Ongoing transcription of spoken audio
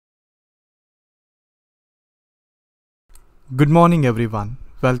Good morning everyone.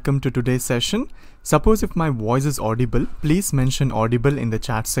 Welcome to today's session. Suppose if my voice is audible, please mention audible in the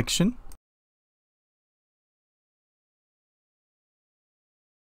chat section.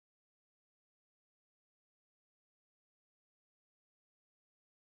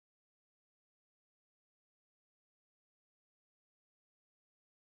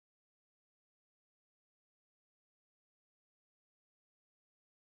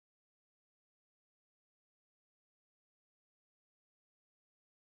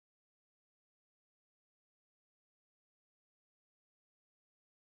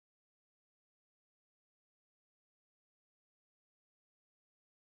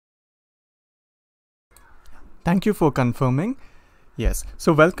 Thank you for confirming. Yes,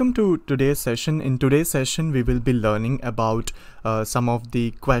 so welcome to today's session. In today's session, we will be learning about some of the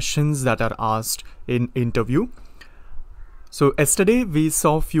questions that are asked in interview. So yesterday we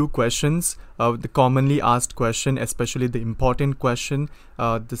saw few questions, the commonly asked question, especially the important question,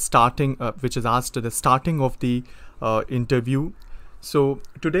 the starting, which is asked at the starting of the interview. So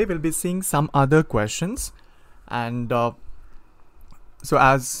today we'll be seeing some other questions, and so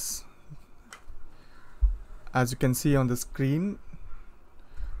as you can see on the screen,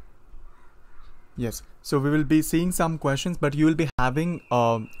 yes, so we will be seeing some questions, but you will be having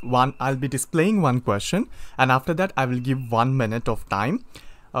I'll be displaying one question, and after that I will give 1 minute of time.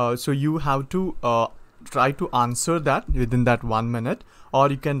 So you have to try to answer that within that 1 minute, or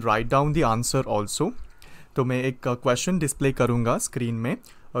you can write down the answer also. तो मैं एक question display करूँगा screen में,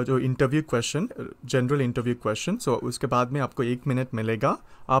 जो interview question, general interview question. सो उसके बाद में आपको 1 मिनट मिलेगा.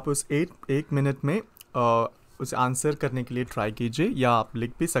 आप उस एक मिनट में उसे आंसर करने के लिए ट्राई कीजिए, या आप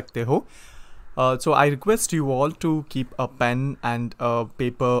लिख भी सकते हो. So I request you all to keep a pen and a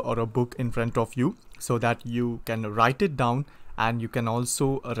paper or a book in front of you so that you can write it down and you can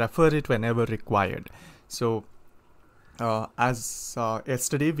also refer it whenever required. So as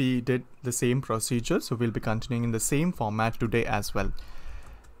yesterday we did the same procedure, so we'll be continuing in the same format today as well.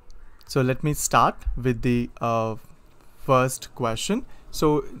 So let me start with the first question.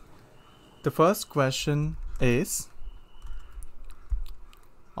 So the first question is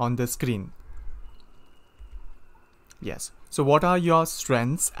on the screen. Yes. So what are your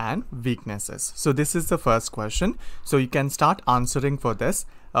strengths and weaknesses? So this is the first question. So you can start answering for this.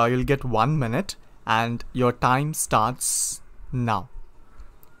 You'll get 1 minute and your time starts now.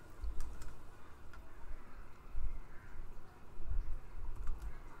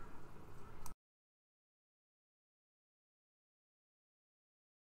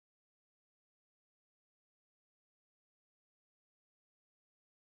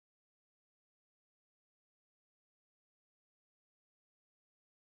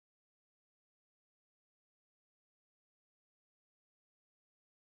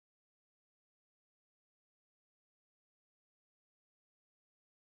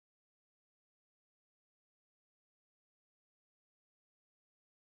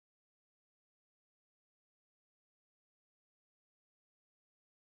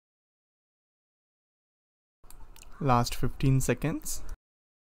 Last 15 seconds.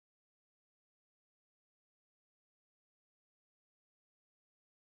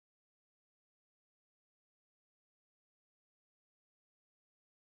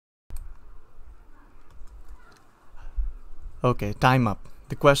 Okay, time up.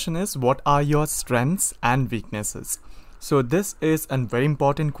 The question is, what are your strengths and weaknesses? So this is a very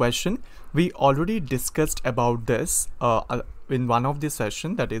important question. We already discussed about this in one of the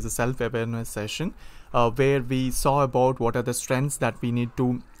session, that is a self-awareness session, where we saw about what are the strengths that we need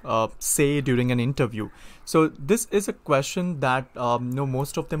to say during an interview. So this is a question that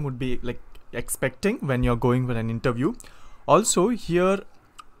most of them would be like expecting when you're going for an interview. Also here,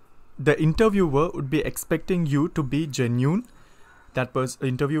 the interviewer would be expecting you to be genuine. That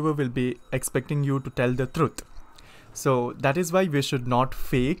interviewer will be expecting you to tell the truth. So that is why we should not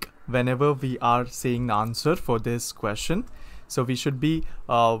fake whenever we are saying the answer for this question. So we should be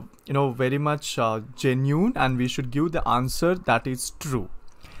very much genuine, and we should give the answer that is true.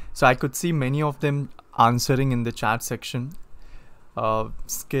 So I could see many of them answering in the chat section.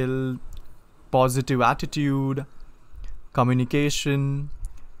 Skill, positive attitude, communication,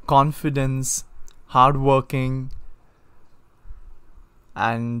 confidence, hardworking,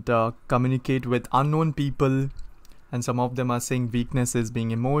 and communicate with unknown people. And some of them are saying weaknesses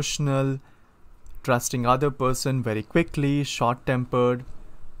being emotional, trusting other person very quickly, short-tempered.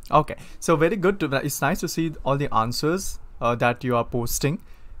 Okay, so very good. It's nice to see all the answers that you are posting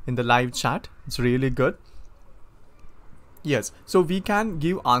in the live chat. It's really good. Yes, so we can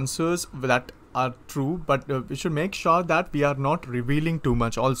give answers that are true, but we should make sure that we are not revealing too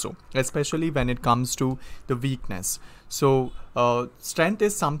much also, especially when it comes to the weakness. So strength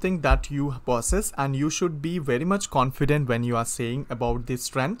is something that you possess, and you should be very much confident when you are saying about this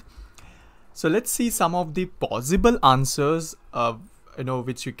strength. So let's see some of the possible answers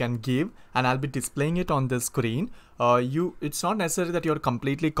which you can give, and I'll be displaying it on the screen. It's not necessary that you're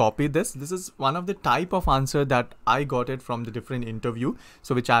completely copy this. This is one of the type of answer that I got it from the different interview,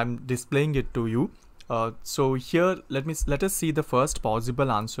 so which I'm displaying it to you. So here let us see the first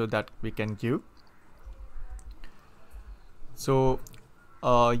possible answer that we can give. So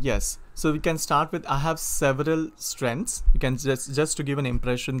yes, so we can start with I have several strengths. You can just to give an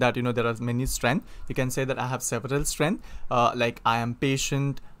impression that there are many strengths, you can say that I have several strengths, like I am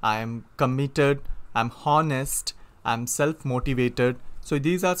patient, I am committed, I'm honest, I'm self-motivated. So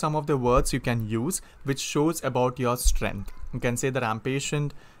these are some of the words you can use which shows about your strength. You can say that I'm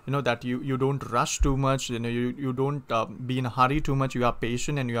patient, that you don't rush too much, you don't be in a hurry too much, you are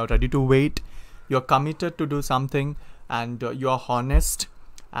patient and you are ready to wait, you're committed to do something, and you are honest,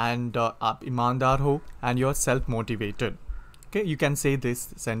 and aap imandar ho, and you're self-motivated. Okay, you can say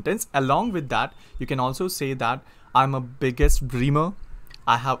this sentence. Along with that, you can also say that I'm a biggest dreamer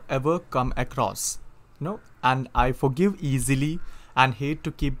I have ever come across, and I forgive easily and hate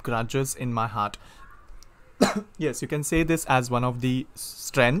to keep grudges in my heart. Yes, you can say this as one of the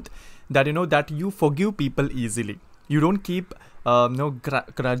strength, that that you forgive people easily. You don't keep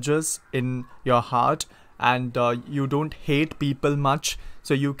grudges in your heart, and you don't hate people much.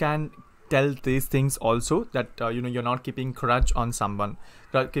 So you can tell these things also, that you're not keeping grudge on someone.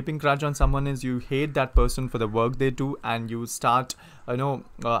 Keeping grudge on someone is you hate that person for the work they do, and you start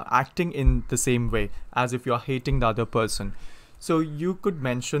acting in the same way as if you're hating the other person. So you could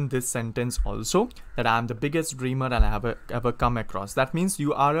mention this sentence also, that I am the biggest dreamer and I have ever come across. That means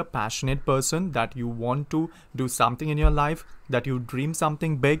you are a passionate person, that you want to do something in your life, that you dream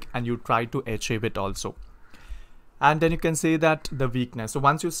something big and you try to achieve it also. And then you can say that the weakness. So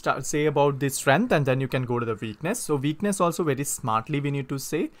once you say about the strength, and then you can go to the weakness. So weakness also very smartly we need to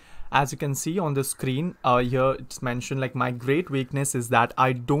say. As you can see on the screen here, it's mentioned like my great weakness is that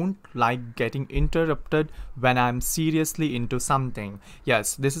I don't like getting interrupted when I'm seriously into something.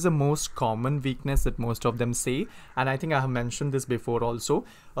 Yes, this is the most common weakness that most of them say, and I think I have mentioned this before also.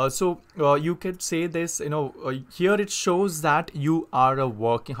 So you could say this, here it shows that you are a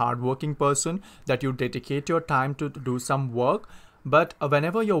hardworking person, that you dedicate your time to do some work. But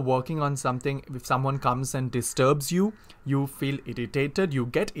whenever you're working on something, if someone comes and disturbs you, you feel irritated, you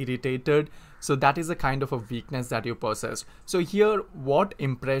get irritated. So that is a kind of a weakness that you possess. So here, what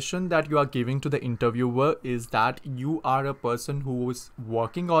impression that you are giving to the interviewer is that you are a person who is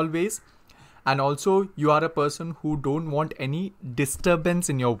working always, and also you are a person who don't want any disturbance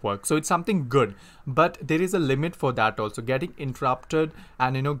in your work. So it's something good, but there is a limit for that also. Getting interrupted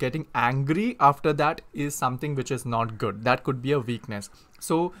and getting angry after that is something which is not good. That could be a weakness.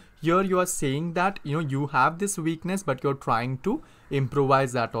 So here you are saying that you have this weakness, but you're trying to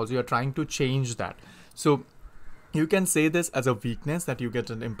improvise that also. You're trying to change that. So you can say this as a weakness, that you get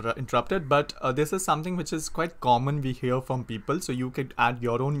interrupted, but this is something which is quite common we hear from people. So you could add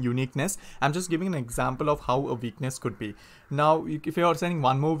your own uniqueness. I'm just giving an example of how a weakness could be. Now, if you are saying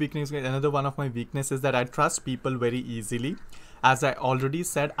one more weakness, another one of my weaknesses is that I trust people very easily. As I already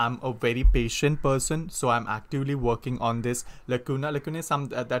said, I'm a very patient person, so I'm actively working on this lacuna. Lacuna is some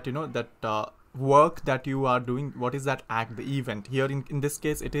that work that you are doing. What is that act, the event? Here in this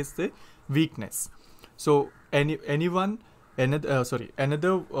case, it is the weakness. So another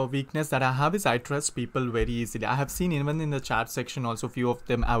weakness that I have is I trust people very easily. I have seen even in the chat section also, few of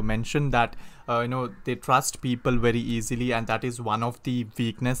them have mentioned that they trust people very easily, and that is one of the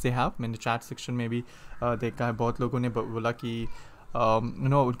weakness they have. In the chat section maybe देखा है बहुत लोगों ने बोला कि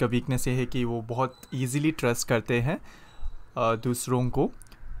उनका weakness ये है कि वो बहुत easily trust करते हैं दूसरों को.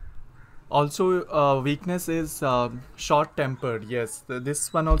 Also, weakness is short-tempered. Yes,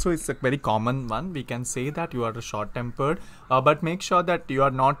 this one also is a very common one. We can say that you are short-tempered, but make sure that you are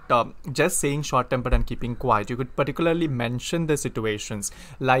not just saying short-tempered and keeping quiet. You could particularly mention the situations.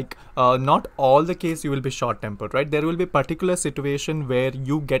 Like, not all the case you will be short-tempered, right? There will be particular situation where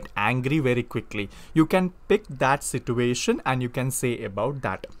you get angry very quickly. You can pick that situation and you can say about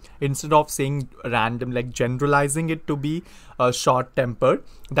that. Instead of saying random, like generalizing it to be short-tempered,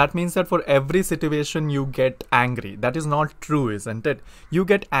 that means that for for every situation you get angry. That is not true, isn't it? You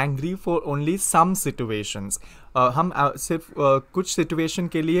get angry for only some situations. हम सिर्फ कुछ situation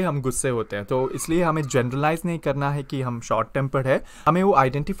के लिए हम गुस्से होते हैं, तो इसलिए हमें जनरलाइज नहीं करना है कि हम शॉर्ट टेम्पर्ड है. हमें वो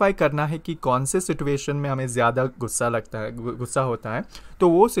आइडेंटिफाई करना है कि कौन से सिचुएशन में हमें ज़्यादा गुस्सा लगता है, गुस्सा होता है. तो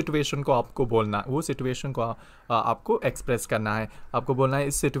वो सिचुएशन को आपको बोलना, वो सिचुएशन को आपको एक्सप्रेस करना है. आपको बोलना है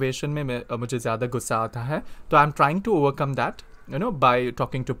इस सिचुएशन में मुझे ज़्यादा गुस्सा आता है, तो I am trying to overcome that, by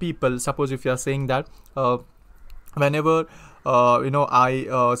talking to people. Suppose if you are saying that whenever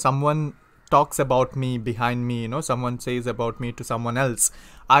someone talks about me behind me, someone says about me to someone else,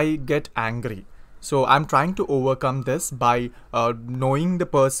 I get angry. So I'm trying to overcome this by knowing the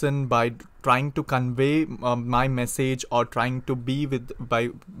person, by trying to convey my message, or trying to be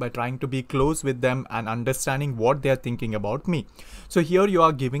by trying to be close with them and understanding what they are thinking about me. So here you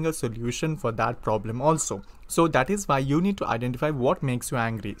are giving a solution for that problem also. So that is why you need to identify what makes you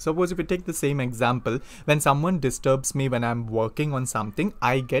angry. Suppose if we take the same example, when someone disturbs me when I'm working on something,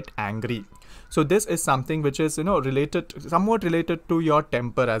 I get angry. So this is something which is somewhat related to your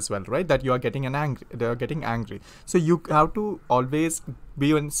temper as well, right? That you are getting angry. So you have to always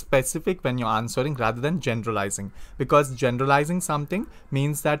be specific when you're answering rather than generalizing, because generalizing something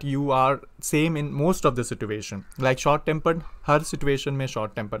means that you are same in most of the situation. Like short tempered, her situation में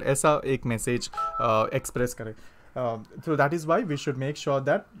short tempered ऐसा एक message express करे. So that is why we should make sure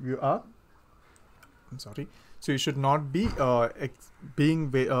that you are so you should not be being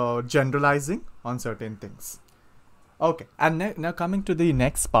generalizing on certain things. Okay, and now coming to the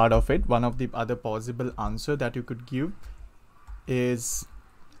next part of it, one of the other possible answer that you could give is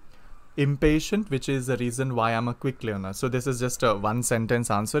impatient, which is the reason why I'm a quick learner. So this is just a one sentence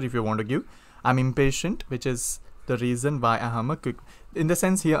answer if you want to give. I'm impatient, which is the reason why I am a quick. In the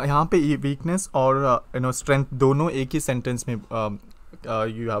sense here, यहाँ पे weakness और strength दोनों एक ही sentence में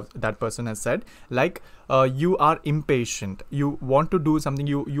you have, that person has said, like you are impatient, you want to do something,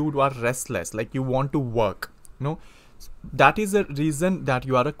 you are restless, like you want to work, that is the reason that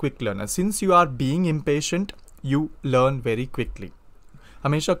you are a quick learner. Since you are being impatient, you learn very quickly.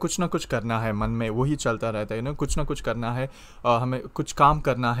 हमेशा कुछ ना कुछ करना है, मन में वही चलता रहता है, कुछ ना कुछ करना है, हमें कुछ काम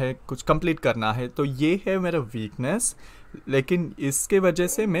करना है, कुछ कंप्लीट करना है. तो ये है मेरा वीकनेस, लेकिन इसके वजह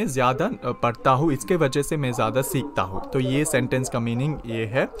से मैं ज़्यादा पढ़ता हूँ, इसके वजह से मैं ज़्यादा सीखता हूँ. तो ये सेंटेंस का मीनिंग ये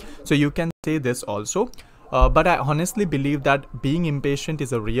है. So you can say this also. But I honestly believe that being impatient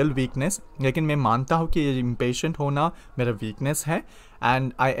is a real weakness. लेकिन मैं मानता हूँ कि इम्पेशेंट होना मेरा वीकनेस है.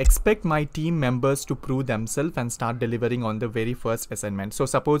 And I expect my team members to prove themselves and start delivering on the very first assignment. So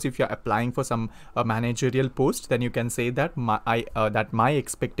suppose if you're applying for some managerial post, then you can say that my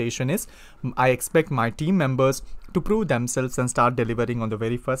expectation is I expect my team members to prove themselves and start delivering on the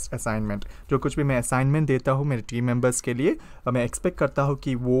very first assignment. जो कुछ भी मैं assignment देता हूँ मेरे team members के लिए, मैं expect करता हूँ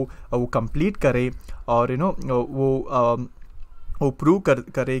कि वो complete करे और वो प्रूव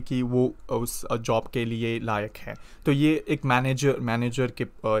करे कि वो उस जॉब के लिए लायक है. तो ये एक मैनेजर के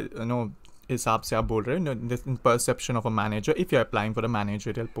हिसाब से आप बोल रहे हो, this perception of a manager if you are applying for a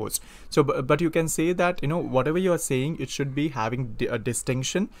managerial post. So but you can say that what ever you are saying it should be having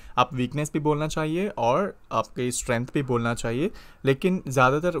distinction. आप वीकनेस भी बोलना चाहिए और आपके स्ट्रेंथ भी बोलना चाहिए, लेकिन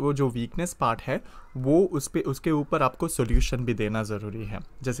ज़्यादातर वो जो वीकनेस पार्ट है वो उसके ऊपर आपको सोल्यूशन भी देना ज़रूरी है.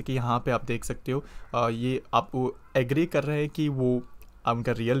 जैसे कि यहाँ पे आप देख सकते हो, ये आप वो एग्री कर रहे हैं कि वो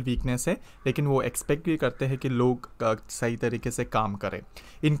उनका रियल वीकनेस है, लेकिन वो एक्सपेक्ट भी करते हैं कि लोग सही तरीके से काम करें.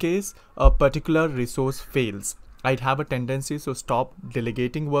 In case a particular resource fails, I'd have a tendency to stop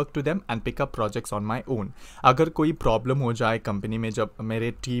delegating work to them and pick up projects on my own. अगर कोई प्रॉब्लम हो जाए कंपनी में जब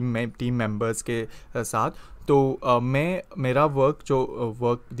मेरे टीम मेंबर्स के साथ, तो मेरा वर्क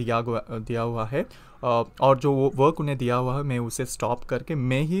दिया हुआ है और जो वो वर्क उन्हें दिया हुआ है मैं उसे स्टॉप करके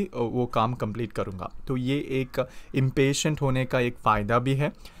मैं ही वो काम कंप्लीट करूँगा. तो ये एक इम्पेशेंट होने का एक फ़ायदा भी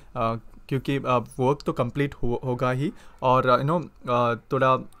है, क्योंकि वर्क तो कंप्लीट होगा ही और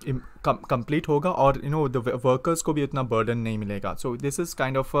थोड़ा कंप्लीट होगा और द वर्कर्स को भी इतना बर्डन नहीं मिलेगा. So this is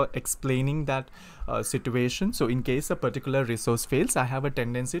kind of explaining that situation. So in case a particular resource fails, I have a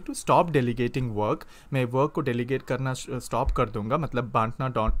tendency to stop delegating work. मैं वर्क को डेलीगेट करना स्टॉप कर दूंगा, मतलब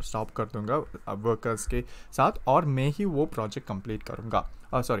बांटना स्टॉप कर दूंगा वर्कर्स के साथ, और मैं ही वो प्रोजेक्ट कंप्लीट करूँगा.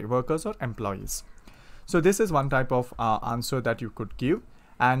 वर्कर्स और employees. So this is one type of answer that you could give.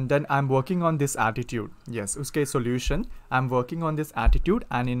 And then I'm working on this attitude. Yes, उसके solution, I'm working on this attitude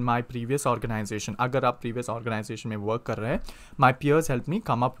and in my previous organization, अगर आप previous organization में work कर रहे हैं, my peers help me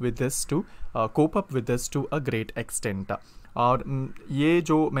come up with this to cope up with this to a great extent. और ये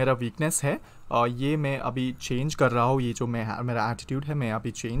जो मेरा weakness है, ये मैं अभी change कर रहा हूँ. ये जो मेरा attitude है, मैं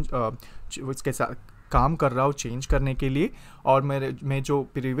अभी उसके साथ काम कर रहा हूँ चेंज करने के लिए, और मैं जो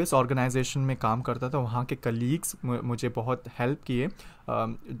प्रीवियस ऑर्गेनाइजेशन में काम करता था वहाँ के कलीग्स मुझे बहुत हेल्प किए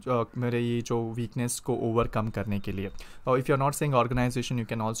मेरे ये जो वीकनेस को ओवरकम करने के लिए. और if you are not saying organisation, you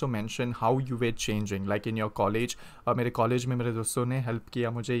can also mention how you way changing, like in your college. मेरे कॉलेज में मेरे दोस्तों ने हेल्प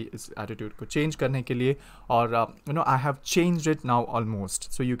किया मुझे इस एटीट्यूड को चेंज करने के लिए, और I have changed it now almost.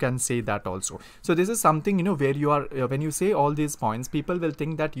 So you can say that also. So this is something, where you are, when you say all these points, people will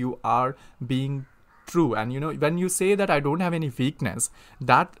think that you are being true. And when you say that I don't have any weakness,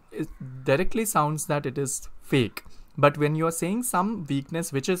 that directly sounds that it is fake. But when you are saying some weakness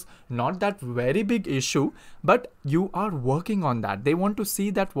which is not that very big issue, but you are working on that, they want to see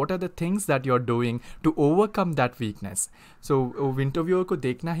that what are the things that you're doing to overcome that weakness. So interviewer को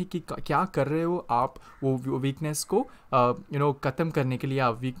देखना है कि क्या कर रहे हो आप वो वीकनेस को ख़त्म करने के लिए,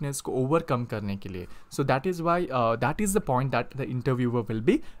 आप वीकनेस को ओवरकम करने के लिए. So that is why that is the point that the interviewer will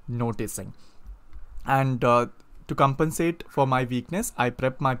be noticing. And to compensate for my weakness, I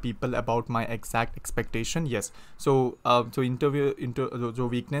prep my people about my exact expectation. Yes. So जो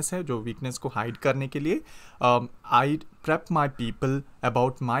weakness है, जो weakness को hide करने के लिए, I prep my people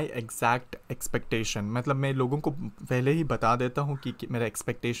about my exact expectation. मतलब मैं लोगों को पहले ही बता देता हूँ कि मेरा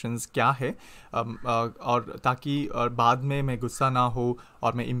expectations क्या है, और ताकि बाद में मैं गुस्सा ना हो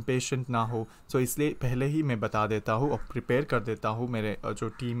और मैं impatient ना हो. So इसलिए पहले ही मैं बता देता हूँ और prepare कर देता हूँ मेरे जो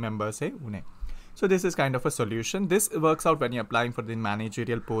team members है उन्हें. So this is kind of a solution. This works out when you're applying for the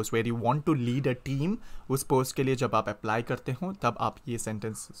managerial post where you want to lead a team. उस post के लिए जब आप apply करते हो तब आप ये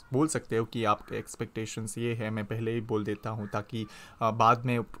sentence बोल सकते हो कि आपके expectations ये है, मैं पहले ही बोल देता हूँ ताकि बाद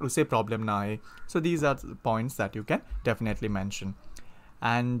में उसे problem ना आए. So these are points that you can definitely mention.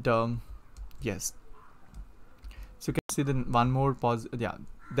 And yes. So you can see the one more pause. Yeah.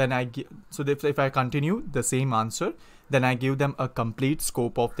 Then if I continue the same answer, then I give them a complete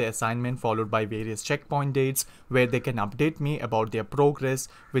scope of the assignment followed by various checkpoint dates where they can update me about their progress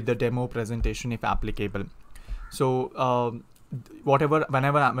with the demo presentation if applicable. So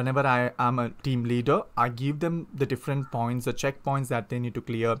whenever I am a team leader, I give them the different points, the checkpoints that they need to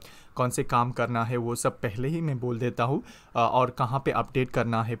clear. कौन से काम करना है वो सब पहले ही मैं बोल देता हूँ, और कहाँ पे अपडेट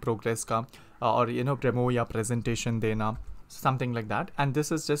करना है प्रोग्रेस का, और डेमो या प्रेजेंटेशन देना, something like that. And this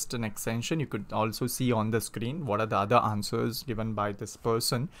is just an extension. You could also see on the screen what are the other answers given by this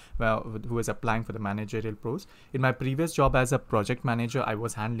person who is applying for the managerial post. In my previous job as a project manager, I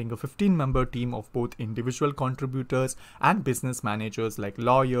was handling a 15-member team of both individual contributors and business managers like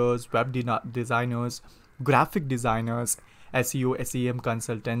lawyers, web designers, graphic designers, SEO, SEM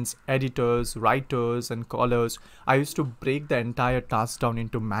consultants, editors, writers, and callers. I used to break the entire task down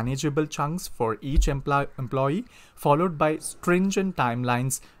into manageable chunks for each employee, followed by stringent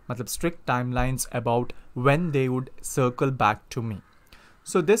timelines, strict timelines about when they would circle back to me.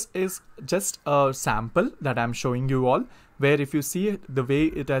 So this is just a sample that I'm showing you all, where if you see the way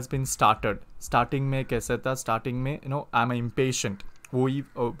it has been starting में कैसा था, starting में I'm impatient, वही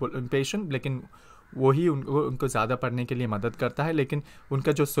impatient, लेकिन वही उनको ज़्यादा पढ़ने के लिए मदद करता है. लेकिन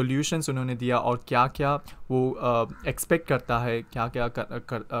उनका जो सॉल्यूशंस उन्होंने दिया और क्या क्या वो एक्सपेक्ट करता है, क्या क्या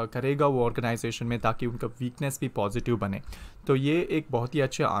करेगा वो ऑर्गेनाइजेशन में ताकि उनका वीकनेस भी पॉजिटिव बने, तो ये एक बहुत ही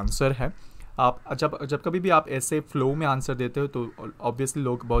अच्छा आंसर है. आप जब कभी भी आप ऐसे फ्लो में आंसर देते हो तो ऑब्वियसली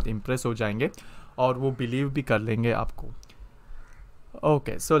लोग बहुत इम्प्रेस हो जाएंगे और वो बिलीव भी कर लेंगे आपको.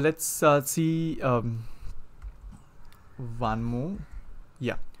 Okay, so let's see one more.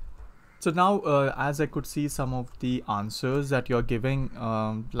 Yeah. So now as I could see some of the answers that you're giving,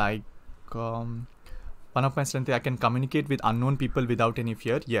 one of my strengths, I can communicate with unknown people without any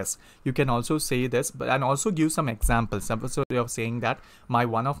fear. Yes, you can also say this, and also give some examples. So you're saying that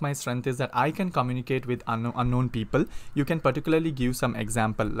one of my strengths is that I can communicate with unknown people. You can particularly give some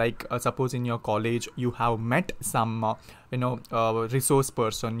example, like suppose in your college you have met some resource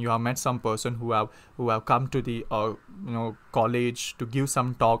person, you have met some person who have come to the college to give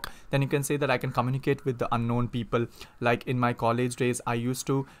some talk. Then you can say that I can communicate with the unknown people. Like in my college days, I used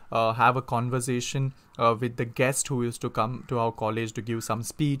to have a conversation with the guest who used to come to our college to give some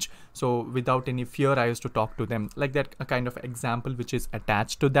speech. So without any fear, I used to talk to them. Like that, a kind of example which is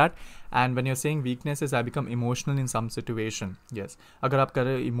attached to that. And when you're saying weaknesses, I become emotional in some situation. Yes, अगर आप कर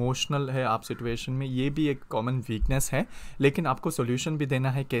रहे emotional है आप situation में, ये भी एक common weakness है, लेकिन आपको solution भी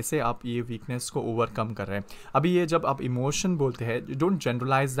देना है कैसे आप ये weakness को overcome कर रहे हैं. अभी ये जब आप emotion बोलते हैं, don't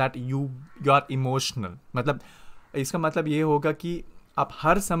generalize that you are emotional. मतलब इसका मतलब ये होगा कि आप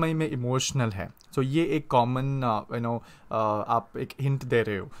हर समय में इमोशनल है. सो ये एक कॉमन आप एक हिंट दे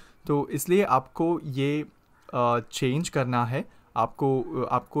रहे हो, तो इसलिए आपको ये चेंज करना है.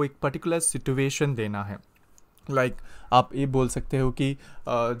 आपको एक पर्टिकुलर सिचुएशन देना है. लाइक आप ये बोल सकते हो कि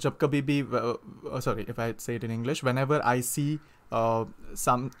जब कभी भी, सॉरी इफ आई से it in English, when ever I C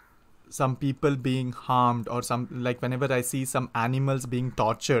some people being harmed, or some, like whenever I see some animals being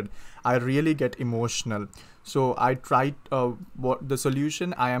tortured, I really get emotional. So I tried, what the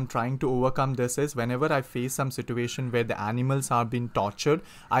solution I am trying to overcome this is, whenever I face some situation where the animals are being tortured,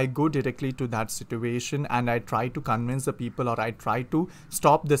 I go directly to that situation and I try to convince the people, or I try to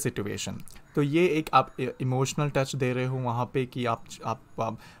stop the situation. तो ये एक आप emotional touch दे रहे हो वहाँ पे कि आप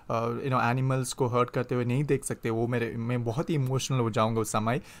एनिमल्स को हर्ट करते हुए नहीं देख सकते, वो मैं बहुत ही इमोशनल हो जाऊँगा उस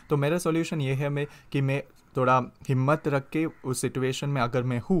समय. तो मेरा सॉल्यूशन ये है मैं थोड़ा हिम्मत रख के उस सिचुएशन में अगर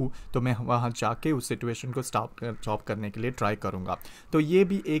मैं हूँ तो मैं वहाँ जाके उस सिचुएशन को स्टॉप करने के लिए ट्राई करूँगा. तो ये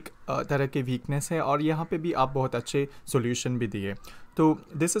भी एक तरह की वीकनेस है, और यहाँ पे भी आप बहुत अच्छे सॉल्यूशन भी दिए. तो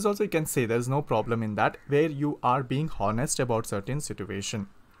this is also, you can say there is no problem in that, where you are being honest about certain situation.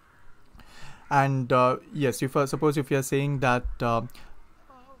 And yes, suppose if you're saying that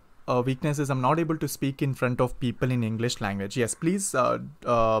weakness is I'm not able to speak in front of people in English language. Yes, please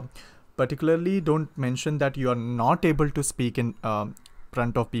particularly don't mention that you are not able to speak in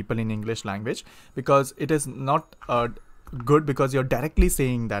front of people in English language, because it is not good, because you're directly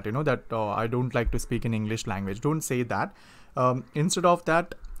saying that, that I don't like to speak in English language. Don't say that. Instead of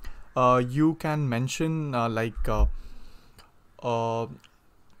that, you can mention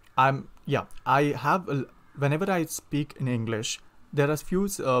I have, whenever I speak in English, there are few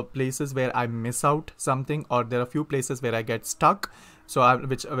places where I miss out something, or there are few places where I get stuck,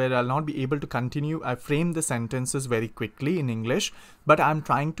 where I'll not be able to continue. I frame the sentences very quickly in English, but I'm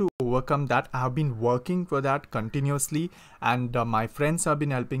trying to overcome that. I have been working for that continuously, and my friends have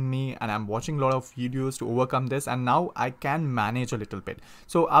been helping me, and I'm watching a lot of videos to overcome this, and now I can manage a little bit.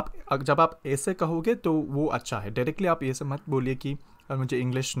 So जब आप ऐसे कहोगे तो वो अच्छा है. Directly आप ऐसे मत बोलिए कि मुझे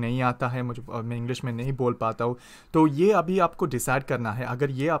इंग्लिश नहीं आता है, मैं इंग्लिश में नहीं बोल पाता हूँ. तो ये अभी आपको डिसाइड करना है, अगर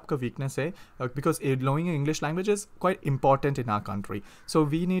ये आपका वीकनेस है, because knowing English language is quite important in our country. So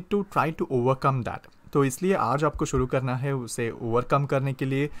we need to try to overcome that. तो इसलिए आज आपको शुरू करना है, उसे ओवरकम करने के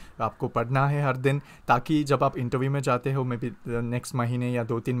लिए आपको पढ़ना है हर दिन, ताकि जब आप इंटरव्यू में जाते हो, मे बी नेक्स्ट महीने या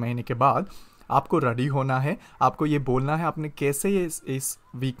 2-3 महीने के बाद, आपको रेडी होना है. आपको ये बोलना है आपने कैसे इस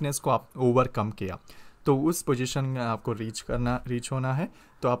वीकनेस को आप ओवरकम किया. तो उस पोजीशन में आपको रीच होना है.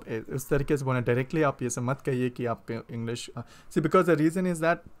 तो आप इस तरीके से बोलना, डायरेक्टली आप ये सब मत कहिए कि आपके English, C because the reason is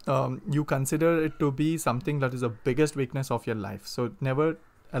that you consider it to be something that is the biggest weakness of your life. So never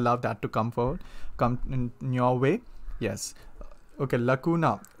allow that to come in your way. Yes. Okay, lacuna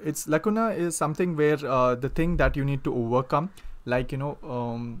is something where the thing that you need to overcome, like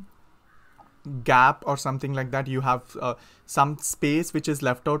gap or something like that. You have some space which is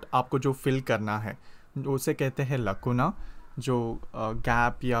left out, आपको जो fill करना है, उसे कहते हैं lacuna. जो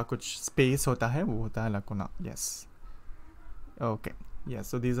gap या कुछ space होता है, वो होता है lacuna. Yes. Okay.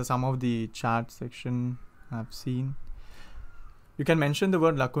 Yes. So these are some of the chat section I've seen. You can mention the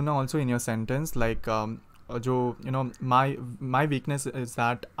word lacuna also in your sentence, like my weakness is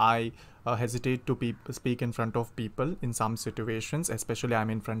that I hesitate to speak in front of people in some situations, especially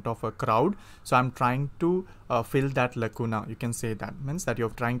I'm in front of a crowd, so I'm trying to fill that lacuna. You can say that means that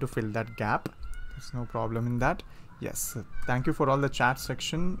you're trying to fill that gap. There's no problem in that. Yes, thank you for all the chat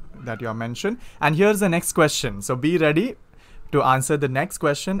section that you have mentioned. And here's the next question, so be ready to answer the next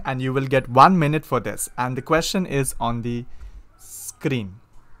question, and you will get 1 minute for this. And the question is on the screen,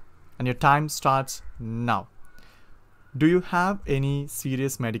 and your time starts now. Do you have any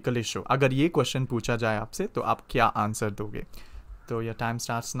serious medical issue? अगर ये question पूछा जाए आपसे तो आप क्या answer दोगे? तो your time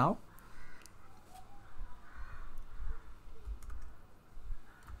starts now.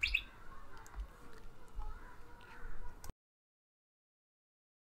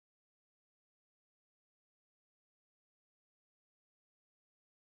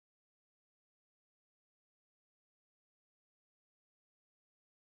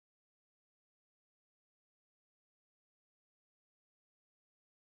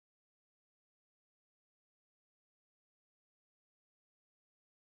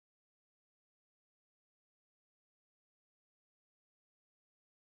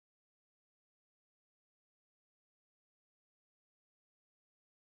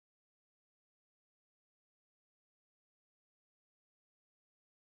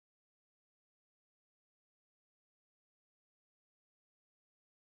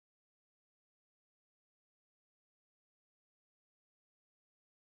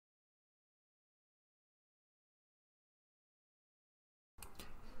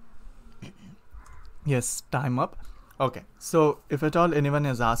 Yes, time up. Okay, so if at all anyone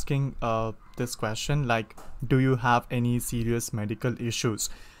is asking this question, like do you have any serious medical issues,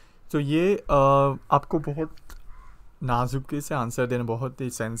 तो ये आपको बहुत नाजुकी से आंसर देना, बहुत ही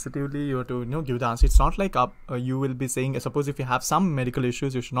sensitively you to give the answer. It's not like आप you will be saying, suppose if you have some medical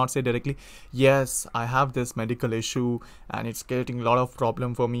issues, you should not से directly yes I have this medical issue and it's getting a lot of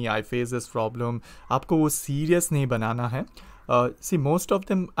problem for me, I face this problem. आपको वो serious नहीं बनाना है. See, most of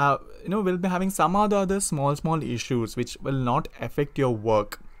them will be having some other small issues which will not affect your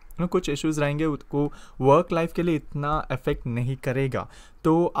work. कुछ issues रहेंगे उसको work life के लिए इतना अफेक्ट नहीं करेगा.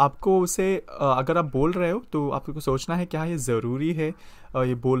 तो आपको उसे अगर आप बोल रहे हो तो आपको सोचना है क्या ये ज़रूरी है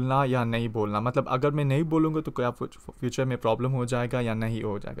ये बोलना या नहीं बोलना. मतलब अगर मैं नहीं बोलूँगा तो क्या फ्यूचर में प्रॉब्लम हो जाएगा या नहीं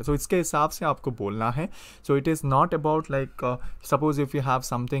हो जाएगा. सो इसके हिसाब से आपको बोलना है. So it is not about like suppose if you have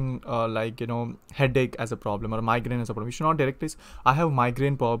something like headache as a problem or migraine as a problem, you should not directly say, I have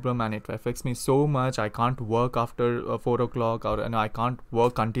migraine problem and it affects me so much, I can't work after 4 o'clock or I can't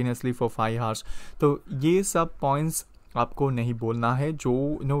work continuously for 5 hours. तो ये सब points आपको नहीं बोलना है.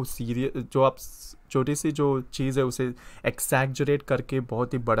 जो serious, जो आप छोटी सी जो चीज़ है उसे एक्सैगरेट करके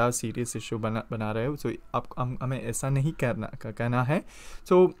बहुत ही बड़ा सीरियस इशू बना रहे हो. सो आप हमें ऐसा नहीं कहना है.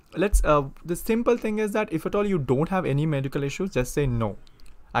 So let's the simple thing is that if at all you don't have any medical issues, just say no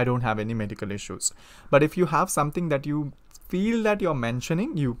I don't have any medical issues. But if you have something that you feel that you're mentioning,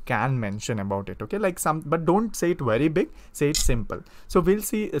 you can mention about it, okay? Like but don't say it very big, say it simple. So we'll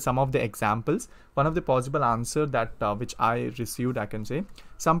see some of the examples. One of the possible answer that which I received, I can say,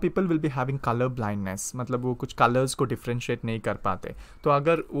 some people will be having color blindness. मतलब वो कुछ colors को differentiate नहीं कर पाते. तो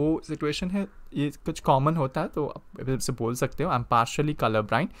अगर वो situation है, ये कुछ common होता है, तो आप से बोल सकते हो I'm partially color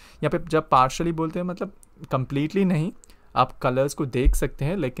blind. यहाँ पे जब partially बोलते हैं मतलब completely नहीं, आप कलर्स को देख सकते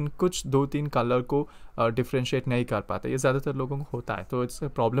हैं लेकिन कुछ 2-3 कलर को डिफ्रेंशिएट नहीं कर पाते. ये ज़्यादातर लोगों को होता है, तो इससे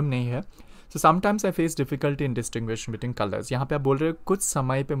प्रॉब्लम नहीं है. So sometimes I face difficulty in distinguish between colours. यहाँ पे आप बोल रहे हो कुछ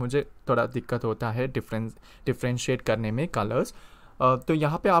समय पे मुझे थोड़ा दिक्कत होता है डिफ्रेंशिएट करने में कलर्स. तो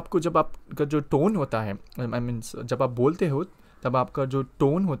यहाँ पे आपको जब आपका जो टोन होता है, आई मीन जब आप बोलते हो तब आपका जो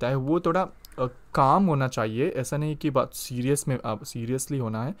टोन होता है वो थोड़ा काम होना चाहिए. ऐसा नहीं कि बात सीरियसली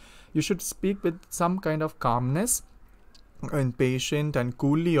होना है. You should speak with some kind of calmness and patient and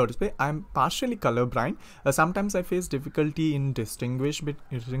coolly, or say I'm partially colorblind. Sometimes I face difficulty in distinguish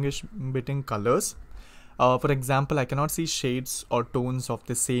between colors. For example, I cannot see shades or tones of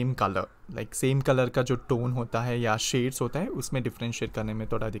the same color. Like same color का जो tone होता है या shades होता है उसमें differentiate करने में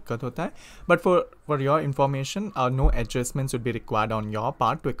थोड़ा दिक्कत होता है. But for your information, no adjustments would be required on your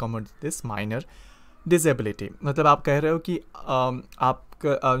part to accommodate this minor disability. मतलब आप कह रहे हो कि आप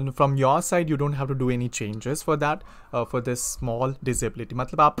from your side you don't have to do any changes for that, for this small disability.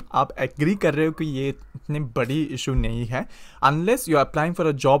 मतलब आप agree कर रहे हो कि ये इतनी बड़ी issue नहीं है, unless you are applying for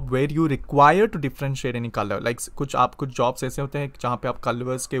a job where you require to differentiate any color. Like कुछ jobs ऐसे होते हैं जहाँ पे आप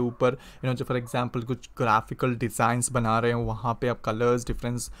colors के ऊपर जो for example कुछ graphical designs बना रहे हो, वहाँ पे आप colors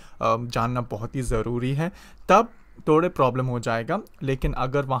difference जानना बहुत ही ज़रूरी है, तब थोड़े प्रॉब्लम हो जाएगा. लेकिन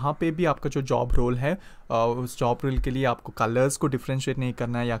अगर वहाँ पे भी आपका जो जॉब रोल है उस जॉब रोल के लिए आपको कलर्स को डिफ्रेंशिएट नहीं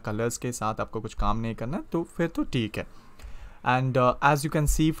करना है या कलर्स के साथ आपको कुछ काम नहीं करना, तो फिर तो ठीक है. And as you can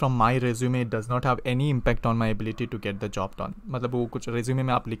see from my resume, it does not have any impact on my ability to get the job done. मतलब वो कुछ रेज्यूमे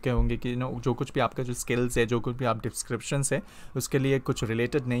में आप लिखे होंगे कि जो कुछ भी आपका जो स्किल्स है, जो कुछ भी आप डिस्क्रिप्शन है उसके लिए कुछ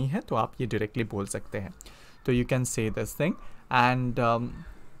रिलेटेड नहीं है, तो आप ये डायरेक्टली बोल सकते हैं. तो you can say this thing. And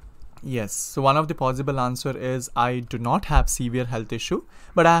yes, so one of the possible answer is I do not have severe health issue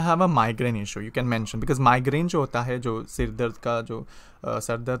but I have a migraine issue. You can mention because migraine जो होता है, जो sir दर्द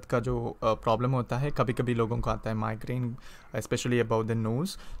का जो problem होता है, कभी कभी लोगों को आता है migraine, especially about the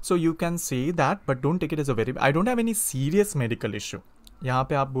nose. So you can say that but don't take it as a very, I don't have any serious medical issue. यहाँ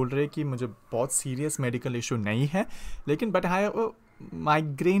पे आप बोल रहे हैं कि मुझे बहुत सीरियस मेडिकल इशू नहीं है, लेकिन but I have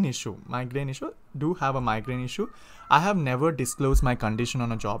migraine issue, do have a migraine issue. I have never disclosed my condition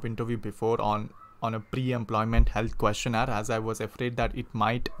on a job interview before on a pre-employment health questionnaire, as I was afraid that it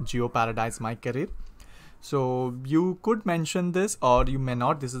might jeopardize my career. So you could mention this or you may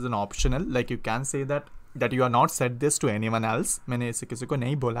not. This is an optional. Like you can say that you are not said this to anyone else. मैंने इसे किसी को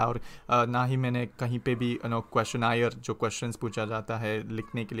नहीं बोला और ना ही मैंने कहीं पे भी क्वेश्चनायर जो क्वेश्चंस पूछा जाता है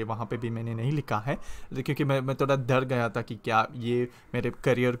लिखने के लिए वहाँ पे भी मैंने नहीं लिखा है, क्योंकि मैं थोड़ा डर गया था कि क्या ये मेरे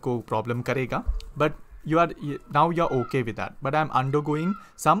करियर को प्रॉब्लम करेगा. But now you are okay with that, but I am undergoing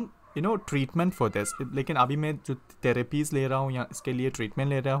some treatment for this. लेकिन अभी मैं जो थेरेपीज़ ले रहा हूँ या इसके लिए ट्रीटमेंट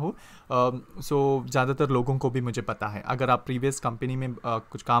ले रहा हूँ, सो ज़्यादातर लोगों को भी मुझे पता है. अगर आप प्रीवियस कंपनी में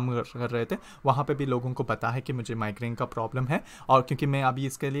कुछ काम कर रहे थे, वहाँ पे भी लोगों को पता है कि मुझे माइग्रेन का प्रॉब्लम है. और क्योंकि मैं अभी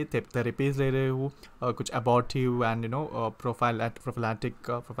इसके लिए थेरेपीज़ ले रही हूँ, कुछ अबॉर्टिव and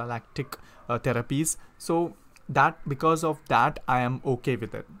prophylactic therapies, so that because of that I am okay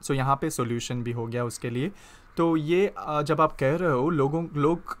with it. So यहाँ पे solution भी हो गया उसके लिए. तो ये जब आप कह रहे हो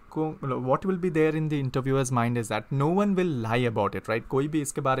लोग को what will be there in the interviewers mind is that no one will lie about it, right? कोई भी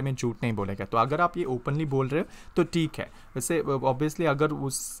इसके बारे में झूठ नहीं बोलेगा। तो अगर आप ये ओपनली बोल रहे हो तो ठीक है। वैसे ऑब्वियसली अगर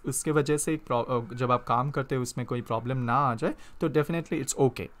उसके वजह से जब आप काम करते हो उसमें कोई प्रॉब्लम ना आ जाए तो डेफिनेटली इट्स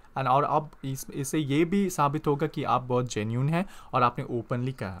ओके। एंड और अब इससे ये भी साबित होगा कि आप बहुत जेन्यून हैं और आपने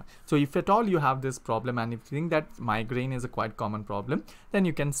ओपनली कहा। So if at all you have this problem and if think that migraine is a quite common problem, then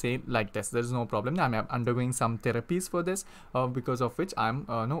you can say like this: there is no problem, I'm undergoing some therapies for this, because of which I'm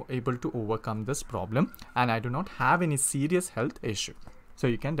able to overcome this problem and I do not have any serious health issue.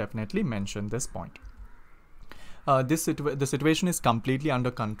 So you can definitely mention this point. The situation is completely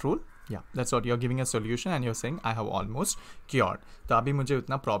under control. Yeah, that's what you're giving a solution and you're saying I have almost cured. तो अभी मुझे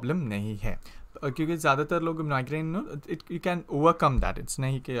उतना problem नहीं है, क्योंकि ज़्यादातर लोग migraine you can overcome that. It's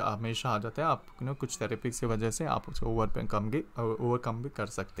नहीं कि हमेशा आ जाता है, आप कुछ थेरेपी की वजह से आप उसको ओवरकम भी कर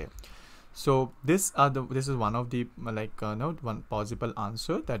सकते हैं। So this is one of the like one possible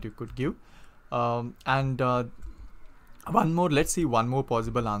answer that you could give. And one more, let's see one more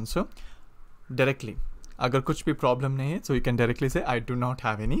possible answer directly. अगर कुछ भी प्रॉब्लम नहीं है सो यू कैन डायरेक्टली से I do not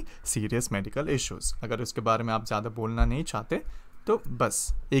have any serious medical issues. अगर उसके बारे में आप ज़्यादा बोलना नहीं चाहते तो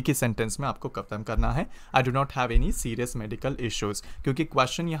बस एक ही सेंटेंस में आपको खत्म करना है, I do not have any serious medical issues. क्योंकि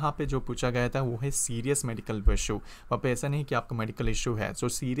क्वेश्चन यहाँ पे जो पूछा गया था वो है सीरियस मेडिकल इशू। वहाँ पे ऐसा नहीं कि आपको मेडिकल इशू है, जो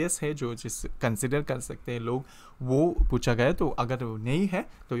सीरियस है, जो जिस कंसिडर कर सकते हैं लोग, वो पूछा गया। तो अगर वो नहीं है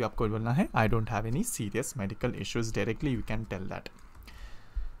तो आपको बोलना है I don't have any serious medical issues. Directly you can tell that.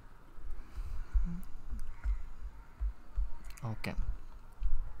 Okay.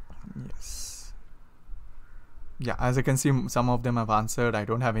 Yes. Yeah, as I can see, some of them have answered, I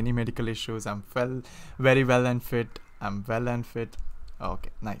don't have any medical issues, I'm very well and fit, I'm well and fit.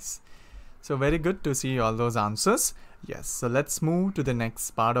 Okay, nice. So very good to see all those answers. Yes, so let's move to the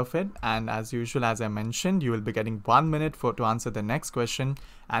next part of it. And as usual, as I mentioned, you will be getting 1 minute to answer the next question.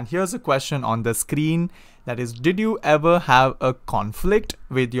 And here's a question on the screen, that is, did you ever have a conflict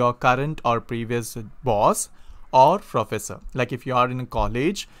with your current or previous boss or professor? Like if you are in a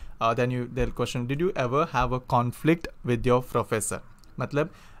college, then the question, did you ever have a conflict with your professor? मतलब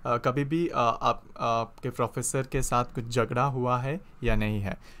कभी भी आपके professor के साथ कुछ झगड़ा हुआ है या नहीं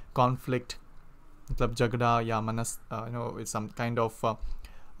है? कॉन्फ्लिक्ट मतलब झगड़ा या सम काइंड ऑफ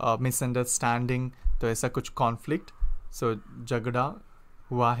मिसअंडरस्टैंडिंग, तो ऐसा कुछ कॉन्फ्लिक्ट। सो झगड़ा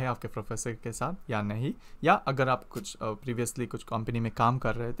हुआ है आपके प्रोफेसर के साथ या नहीं, या अगर आप कुछ प्रीवियसली कुछ कंपनी में काम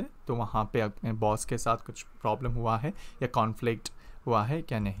कर रहे थे तो वहाँ पे अपने बॉस के साथ कुछ प्रॉब्लम हुआ है या कॉन्फ्लिक्ट हुआ है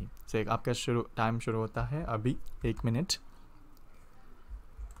क्या नहीं। सो आपका टाइम शुरू होता है अभी, 1 minute.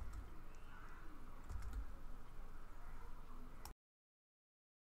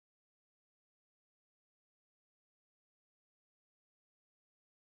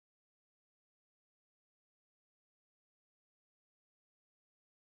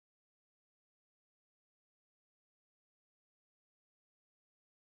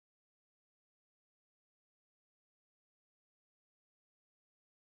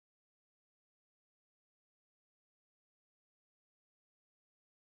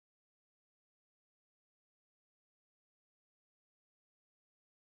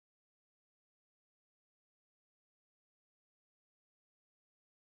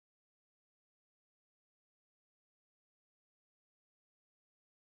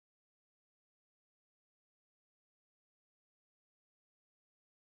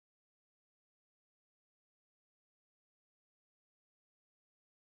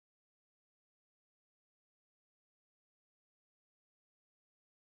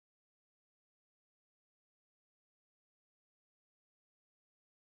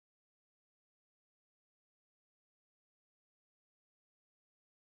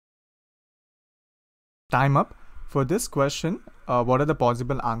 Time up. For this question, what are the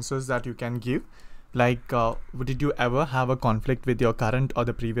possible answers that you can give? Like, did you ever have a conflict with your current or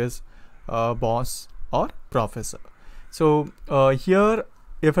the previous boss or professor? So here,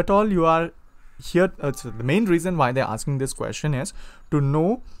 if at all you are here, so the main reason why they're asking this question is to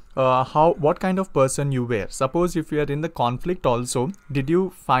know what kind of person you were. Suppose if you are in the conflict also, did you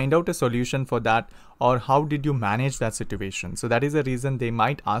find out a solution for that, or how did you manage that situation? So that is the reason they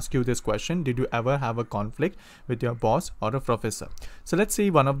might ask you this question: did you ever have a conflict with your boss or a professor? So let's see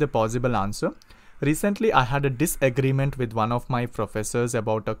one of the possible answer. Recently I had a disagreement with one of my professors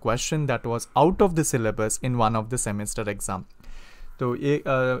about a question that was out of the syllabus in one of the semester exam. तो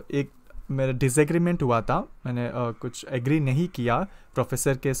एक मेरा disagreement हुआ था, मैंने कुछ agree नहीं किया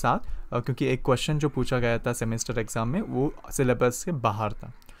professor के साथ, क्योंकि एक क्वेश्चन जो पूछा गया था सेमेस्टर एग्ज़ाम में वो सिलेबस से बाहर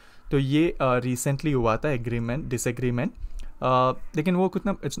था। तो ये रिसेंटली हुआ था डिसएग्रीमेंट लेकिन वो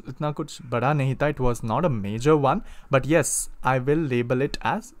इतना कुछ बड़ा नहीं था, it was not a major one, but yes I will label it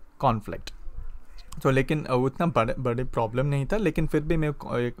as conflict. तो लेकिन उतना बड़े प्रॉब्लम नहीं था, लेकिन फिर भी मैं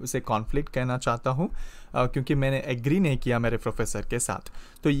उसे कॉन्फ्लिक्ट कहना चाहता हूँ क्योंकि मैंने एग्री नहीं किया मेरे प्रोफेसर के साथ।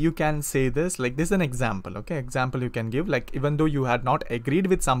 तो you can say this like this an example, okay, example you can give like even though you had not agreed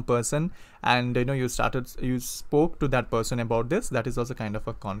with some person and you spoke to that person about this, that is also kind of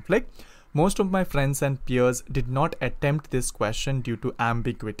a conflict. Most of my friends and peers did not attempt this question due to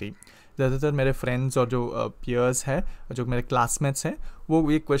ambiguity. ज़्यादातर मेरे friends और जो peers है, जो मेरे classmates हैं,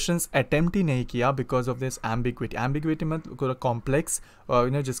 वो ये क्वेश्चंस अटेम्प्ट ही नहीं किया बिकॉज ऑफ दिस एम्बिग्विटी मतलब थोड़ा कॉम्प्लेक्स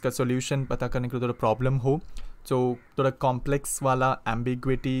जिसका सोल्यूशन पता करने के लिए थोड़ा प्रॉब्लम हो, तो थोड़ा कॉम्प्लेक्स वाला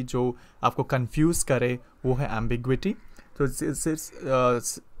एम्बिग्विटी जो आपको कंफ्यूज करे वो है एम्बिग्विटी। तो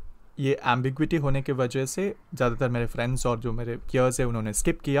ये एम्बिग्विटी होने की वजह से ज़्यादातर मेरे फ्रेंड्स और जो मेरे peers है उन्होंने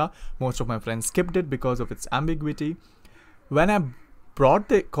स्किप किया। Most of my friends skipped it because of its ambiguity. When I brought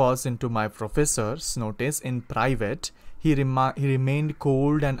the cause into my professor's notice in private, he remained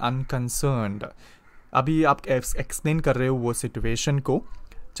cold and unconcerned. अभी आप एक्सप्लेन कर रहे हो वो सिचुएशन को,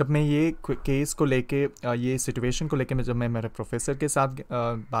 जब मैं ये केस को लेके ये सिचुएशन को लेके जब मैं मेरे प्रोफेसर के साथ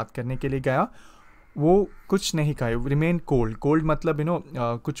बात करने के लिए गया, वो कुछ नहीं कहा, रिमेन कोल्ड मतलब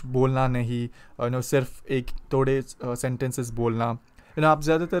कुछ बोलना नहीं, सिर्फ एक थोड़े सेंटेंसेस बोलना। आप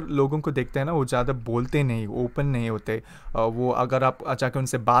ज़्यादातर लोगों को देखते हैं ना, वो ज़्यादा बोलते नहीं, ओपन नहीं होते, वो अगर आप जाके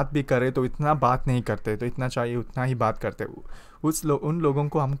उनसे बात भी करें तो इतना बात नहीं करते, तो इतना चाहिए उतना ही बात करते। उन लोगों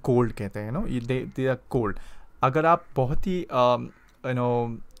को हम कोल्ड कहते हैं, दे आर कोल्ड। अगर आप बहुत ही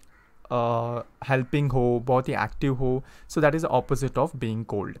हेल्पिंग हो, बहुत ही एक्टिव हो, so that is the opposite of being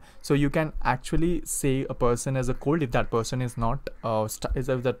cold. So you can actually से a person as a cold if that person is not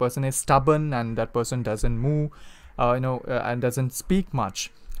if that person is stubborn and that person doesn't move and doesn't speak much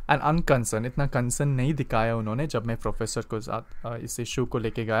and unconcerned, इतना concern नहीं दिखाया उन्होंने जब मैं professor को साथ इस इशू को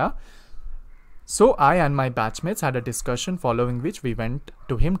लेके गया। So I and my batchmates had a discussion following which we went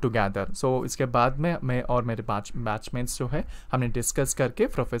to him together. So इसके बाद में मैं और मेरे batchmates जो है हमने डिस्कस करके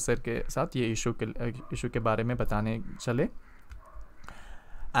प्रोफेसर के साथ ये इशू के बारे में बताने चले।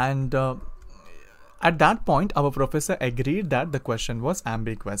 And at that point our professor agreed that the question was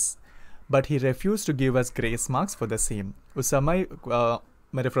ambiguous, but he refused to give us grace marks for the same. उस समय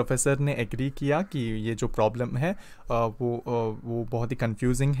मेरे प्रोफेसर ने एग्री किया कि ये जो प्रॉब्लम है वो बहुत ही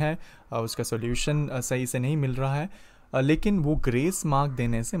कंफ्यूजिंग है, उसका सॉल्यूशन सही से नहीं मिल रहा है, लेकिन वो ग्रेस मार्क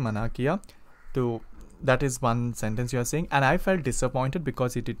देने से मना किया। तो that is one sentence you are saying, and I felt disappointed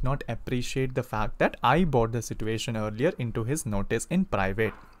because he did not appreciate the fact that I brought the situation earlier into his notice in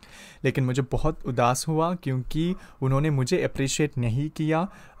private. लेकिन मुझे बहुत उदास हुआ क्योंकि उन्होंने मुझे अप्रिशिएट नहीं किया,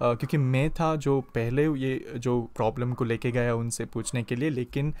 क्योंकि मैं था जो पहले ये जो प्रॉब्लम को लेके गया उनसे पूछने के लिए,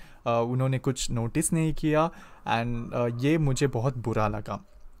 लेकिन उन्होंने कुछ नोटिस नहीं किया एंड ये मुझे बहुत बुरा लगा।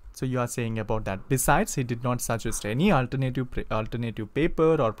 So you are saying about that. Besides, he did not suggest any alternative paper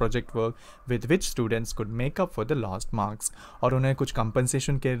or project work with which students could make up for the lost marks. और उन्हें कुछ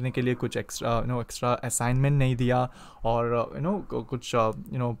compensation करने के लिए कुछ extra assignment नहीं दिया, और कुछ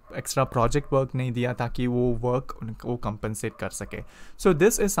extra project work नहीं दिया ताकि वो work वो compensate कर सके. So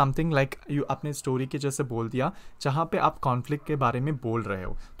this is something like you अपने story के जैसे बोल दिया जहाँ पे आप conflict के बारे में बोल रहे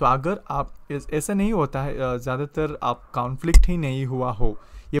हो। तो अगर आप ऐसा नहीं होता है, ज़्यादातर आप conflict ही नहीं हुआ हो,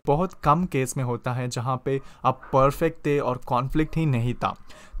 ये बहुत कम केस में होता है जहाँ पे आप परफेक्ट थे और कॉन्फ्लिक्ट ही नहीं था।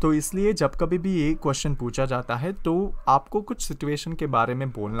 तो इसलिए जब कभी भी ये क्वेश्चन पूछा जाता है तो आपको कुछ सिचुएशन के बारे में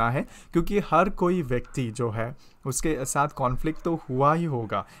बोलना है, क्योंकि हर कोई व्यक्ति जो है उसके साथ कॉन्फ्लिक्ट तो हुआ ही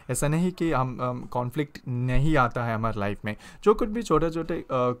होगा। ऐसा नहीं कि हम कॉन्फ्लिक्ट नहीं आता है हमारी लाइफ में, जो कुछ भी छोटे छोटे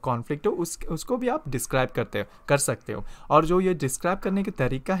कॉन्फ्लिक्ट हो उसको भी आप डिस्क्राइब कर सकते हो, और जो ये डिस्क्राइब करने का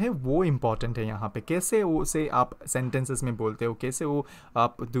तरीका है वो इम्पॉर्टेंट है यहाँ पे। कैसे उसे आप सेंटेंसेस में बोलते हो, कैसे वो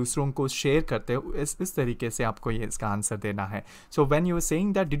आप दूसरों को शेयर करते हो, इस तरीके से आपको ये इसका आंसर देना है। So when you are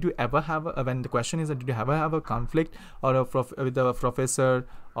saying that did you ever have when the question is that did you ever have a conflict or with a professor,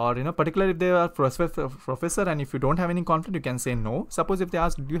 or particularly if they are professor and if you don't have any conflict you can say no. Suppose if they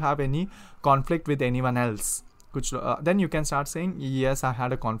ask do you have any conflict with anyone else, then you can start saying yes, I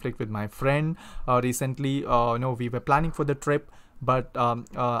had a conflict with my friend recently, we were planning for the trip, but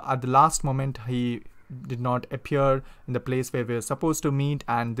at the last moment he did not appear in the place where we were supposed to meet,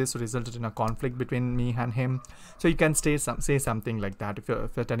 and this resulted in a conflict between me and him. So you can say something like that if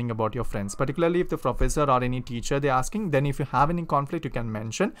you're telling about your friends, particularly if the professor or any teacher they're asking. Then if you have any conflict you can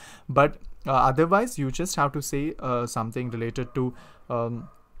mention, but otherwise you just have to say something related to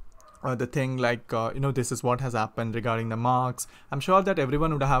the thing like this is what has happened regarding the marks. I'm sure that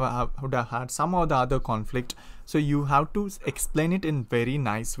everyone would have had some or the other conflict. So you have to explain it in very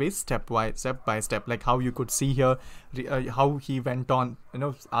nice way, step by step, like how you could see here, how he went on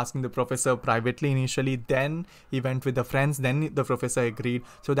asking the professor privately initially, then he went with the friends, then the professor agreed.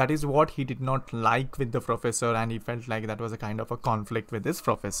 So that is what he did not like with the professor, and he felt like that was a kind of a conflict with his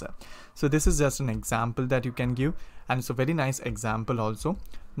professor. So this is just an example that you can give, and it's a very nice example also.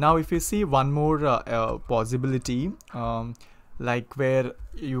 Now if you see one more possibility, like where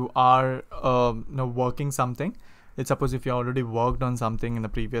you are working something. Let's suppose if you already worked on something in the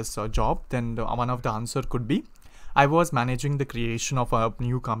previous job, then one of the answer could be, I was managing the creation of a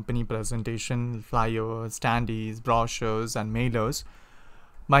new company presentation, flyers, standees, brochures and mailers.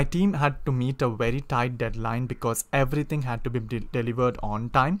 My team had to meet a very tight deadline because everything had to be delivered on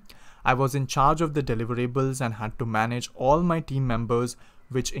time. I was in charge of the deliverables and had to manage all my team members,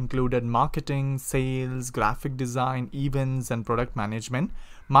 which included marketing, sales, graphic design, events, and product management.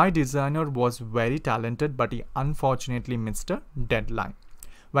 My designer was very talented, but he unfortunately missed a deadline.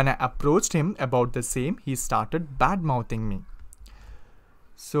 When I approached him about the same, he started bad-mouthing me.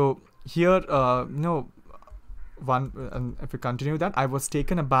 So here, if we continue that, I was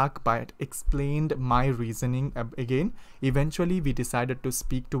taken aback by it, explained my reasoning again. Eventually we decided to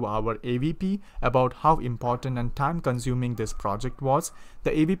speak to our AVP about how important and time consuming this project was.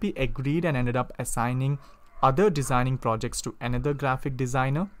 The AVP agreed and ended up assigning other designing projects to another graphic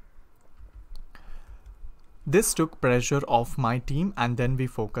designer. This took pressure off my team, and then we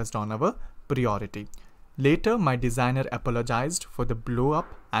focused on our priority. Later my designer apologized for the blow up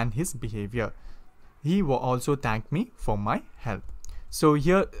and his behavior. He also thanked me for my help. So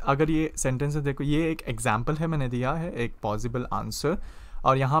here अगर ये sentence देखो, ये एक example है मैंने दिया है, एक possible answer.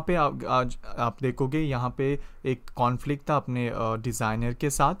 और यहाँ पे आप देखोगे यहाँ पे एक conflict था अपने designer के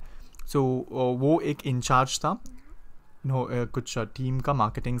साथ. So वो एक इंचार्ज था कुछ टीम का,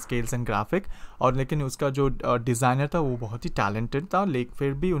 मार्केटिंग, स्केल्स एंड ग्राफिक, और लेकिन उसका जो डिज़ाइनर था वो बहुत ही टैलेंटेड था, लेकिन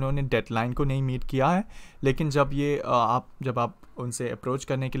फिर भी उन्होंने डेडलाइन को नहीं मीट किया है. लेकिन जब ये जब आप उनसे अप्रोच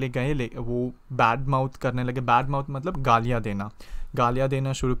करने के लिए गए, वो बैड माउथ करने लगे. बैड माउथ मतलब गालियाँ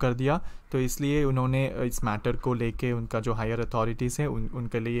देना शुरू कर दिया. तो इसलिए उन्होंने इस मैटर को लेके उनका जो हायर अथॉरिटीज़ है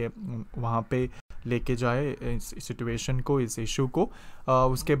उनके लिए वहाँ पे लेके जाए इस सिचुएशन को, इस इशू को.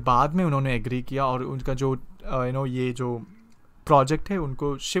 उसके बाद में उन्होंने एग्री किया और उनका जो ये जो प्रोजेक्ट है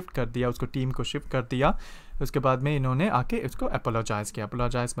उनको शिफ्ट कर दिया, उसको टीम को शिफ्ट कर दिया. उसके बाद में इन्होंने आके इसको अपोलोजाइज़ किया.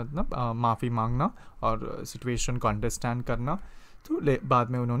 अपोलोजाइज़ मतलब माफ़ी मांगना और सिचुएशन को अंडरस्टैंड करना. तो बाद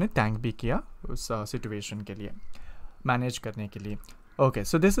में उन्होंने थैंक भी किया उस सिचुएशन के लिए, मैनेज करने के लिए. Okay,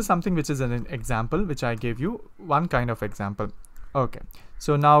 so this is something which is an example which I gave you, one kind of example. Okay,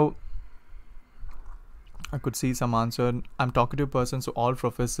 so now I could see some answer. I'm talking to a person, so all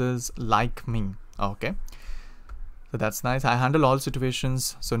professors like me. Okay, so that's nice. I handle all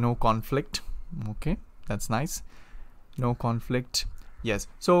situations, so no conflict. Okay, that's nice. No conflict. Yes.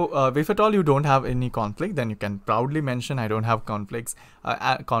 So if at all you don't have any conflict, then you can proudly mention I don't have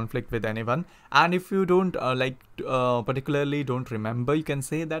conflict with anyone. And if you don't particularly don't remember, you can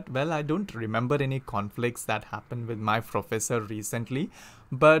say that, well, I don't remember any conflicts that happened with my professor recently,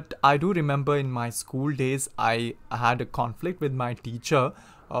 but I do remember in my school days I had a conflict with my teacher.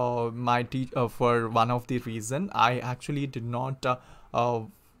 For one of the reason I actually did not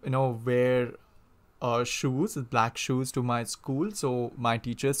wear shoes, black shoes to my school, so my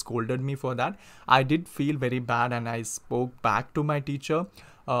teacher scolded me for that. I did feel very bad and I spoke back to my teacher.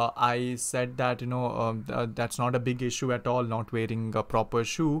 I said that that's not a big issue at all, not wearing a proper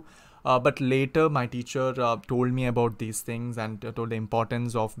shoe. But later my teacher told me about these things and told the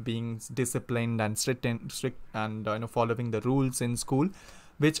importance of being disciplined and strict and following the rules in school,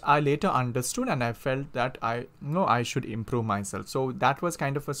 which I later understood, and I felt that I should improve myself. So that was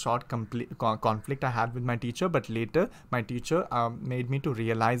kind of a short conflict I had with my teacher, but later my teacher made me to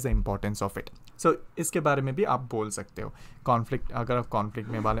realize the importance of it. So इसके बारे में भी आप बोल सकते हो. Conflict, अगर आप conflict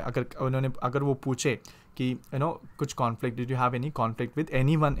में वाले अगर वो पूछे कि कुछ conflict, did you have any conflict with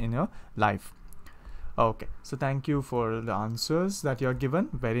anyone in your life? Okay, so thank you for the answers that you are given.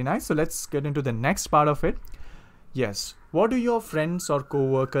 Very nice. So let's get into the next part of it. Yes, what do your friends or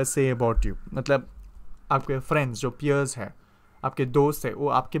co-workers say about you? मतलब आपके friends जो peers है, आपके दोस्त है, वो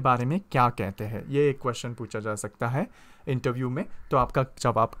आपके बारे में क्या कहते हैं? ये एक क्वेश्चन पूछा जा सकता है इंटरव्यू में. तो आपका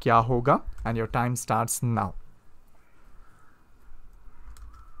जवाब क्या होगा? And your time starts now.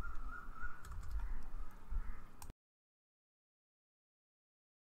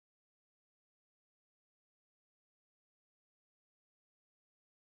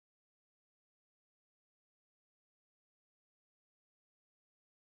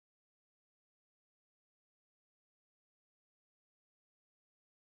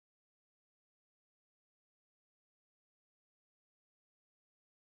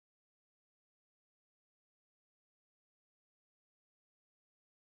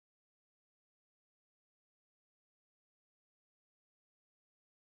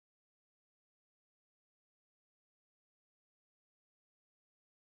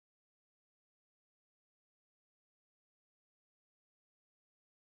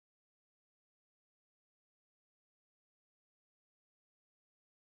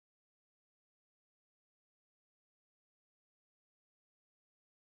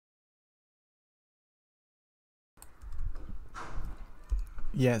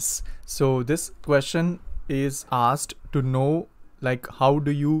 Yes. So this question is asked to know, like, how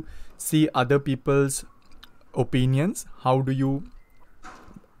do you see other people's opinions? How do you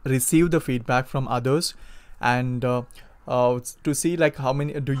receive the feedback from others? And to see, like, how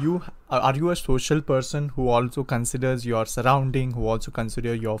many do you are you a social person who also considers your surrounding, who also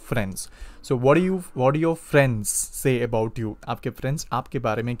consider your friends? So what do your friends say about you? आपके friends आपके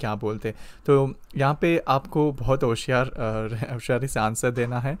बारे में क्या बोलते हैं? तो यहाँ पे आपको बहुत होशियारी से आंसर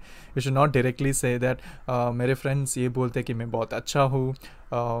देना है. You should not directly say that मेरे friends ये बोलते हैं कि मैं बहुत अच्छा हूँ,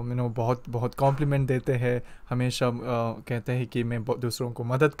 बहुत बहुत कॉम्प्लीमेंट देते हैं, हमेशा कहते हैं कि मैं दूसरों को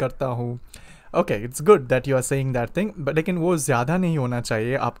मदद करता हूँ. Okay, it's good that you are saying that thing, but लेकिन वो ज़्यादा नहीं होना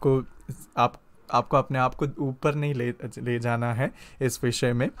चाहिए. आपको अपने आप को ऊपर नहीं ले जाना है इस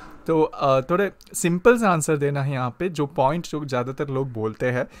विषय में. तो थोड़े सिंपल से आंसर देना है यहाँ पे. जो पॉइंट जो ज़्यादातर लोग बोलते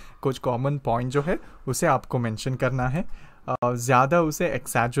हैं, कुछ कॉमन पॉइंट जो है उसे आपको मेंशन करना है. ज़्यादा उसे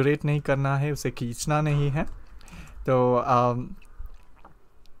एक्सैजुरेट नहीं करना है, उसे खींचना नहीं है. तो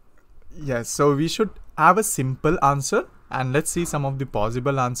yes, so we should have a simple answer, and let's see some of the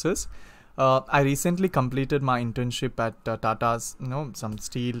possible answers. I recently completed my internship at Tata's, some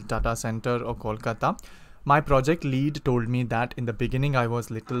steel Tata Center or Kolkata. My project lead told me that in the beginning I was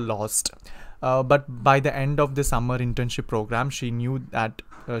little lost, but by the end of the summer internship program, she knew that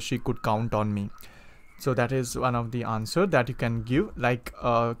she could count on me. So that is one of the answer that you can give, like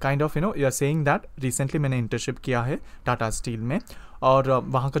kind of you are saying that recently मैंने internship किया है Tata steel में, और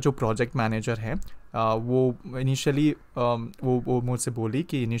वहाँ का जो project manager है वो इनिशियली वो मुझसे बोली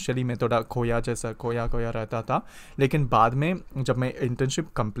कि इनिशियली मैं थोड़ा खोया रहता था, लेकिन बाद में जब मैं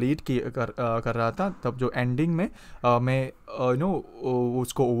इंटर्नशिप कंप्लीट कर रहा था, तब जो एंडिंग में मैं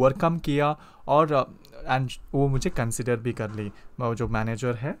उसको ओवरकम किया, और एंड वो मुझे कंसिडर भी कर ली. जो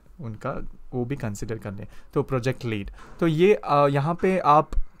मैनेजर है उनका वो भी कंसिडर कर ले. तो प्रोजेक्ट लीड, तो ये यहाँ पे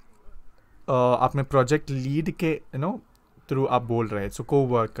आप अपने प्रोजेक्ट लीड के थ्रू आप बोल रहे हैं. सो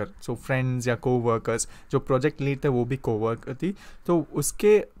कोवर्कर, सो फ्रेंड्स या कोवर्कर्स, जो प्रोजेक्ट लीड थे वो भी कोवर्कर थी, तो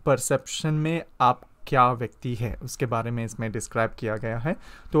उसके परसेप्शन में आप क्या व्यक्ति है उसके बारे में इसमें डिस्क्राइब किया गया है.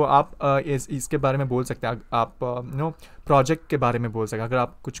 तो आप इसके बारे में बोल सकते हैं. आप प्रोजेक्ट के बारे में बोल सकते हैं. अगर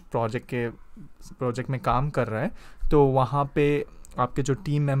आप कुछ प्रोजेक्ट में काम कर रहे हैं, तो वहाँ पे आपके जो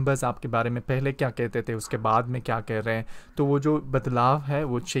टीम मेंबर्स आपके बारे में पहले क्या कहते थे, उसके बाद में क्या कह रहे हैं, तो वो जो बदलाव है,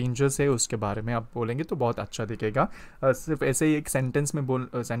 वो चेंजेस है, उसके बारे में आप बोलेंगे तो बहुत अच्छा दिखेगा. सिर्फ ऐसे ही एक सेंटेंस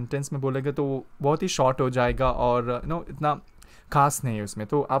में बोलेंगे तो वो बहुत ही शॉर्ट हो जाएगा, और इतना खास नहीं है उसमें.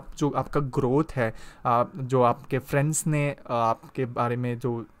 तो आप जो आपका ग्रोथ है, जो आपके फ्रेंड्स ने आपके बारे में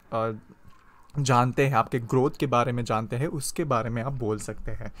जो जानते हैं, आपके ग्रोथ के बारे में जानते हैं, उसके बारे में आप बोल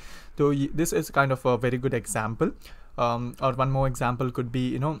सकते हैं. तो this is kind of a very good example. Or one more example could be,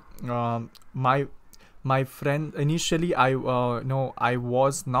 my friend initially, I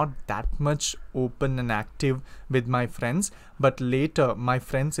was not that much open and active with my friends, but later my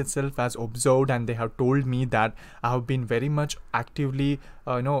friends itself has observed, and they have told me that I have been very much actively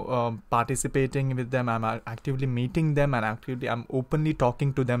participating with them. I'm actively meeting them, and I'm openly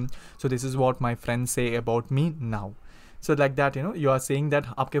talking to them. So this is what my friends say about me now. So like that, you are saying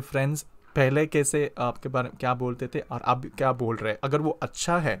that आपके friends पहले कैसे आपके बारे में क्या बोलते थे और अब क्या बोल रहे हैं. अगर वो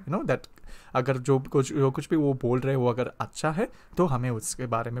अच्छा है, दैट अगर जो कुछ भी वो बोल रहे हैं वो अगर अच्छा है, तो हमें उसके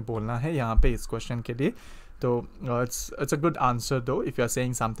बारे में बोलना है यहाँ पे इस क्वेश्चन के लिए. तो इट्स अ गुड आंसर दो if you are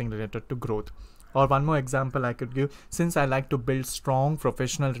saying something related to growth. Or one more example I could give, since I like to build strong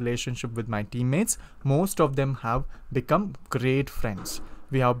professional relationship with my teammates, most of them have become great friends.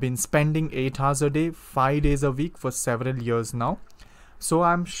 We have been spending 8 hours a day, 5 days a week for several years now. So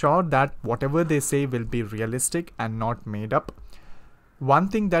I'm sure that whatever they say will be realistic and not made up. One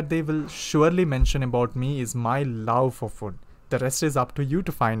thing that they will surely mention about me is my love for food. The rest is up to you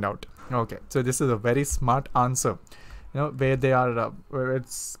to find out. Okay, so this is a very smart answer. Where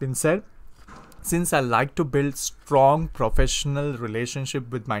it's been said, since I like to build strong professional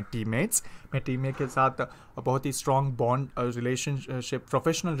relationship with my teammates, मैं teammate के साथ बहुत ही strong bond relationship,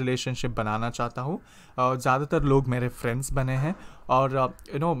 professional relationship बनाना चाहता हूँ. ज़्यादातर लोग मेरे friends बने हैं, और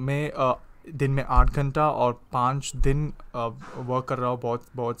मैं दिन में 8 घंटा और 5 दिन वर्क कर रहा हूँ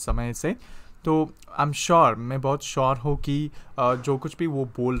बहुत समय से. तो मैं बहुत श्योर हूँ कि जो कुछ भी वो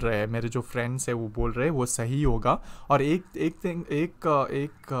बोल रहे हैं, मेरे जो फ्रेंड्स हैं वो बोल रहे हैं, वो सही होगा. और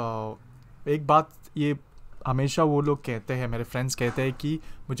एक बात ये हमेशा वो लोग कहते हैं, मेरे फ्रेंड्स कहते हैं कि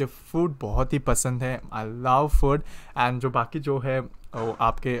मुझे फूड बहुत ही पसंद है. I love food. एंड जो बाकी जो है वो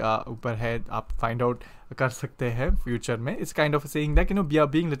आपके ऊपर है, आप फाइंड आउट कर सकते हैं फ्यूचर में. It's kind of saying that we are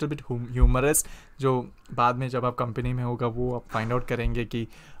being little bit humerus. जो बाद में जब आप कंपनी में होगा वो आप फाइंड आउट करेंगे कि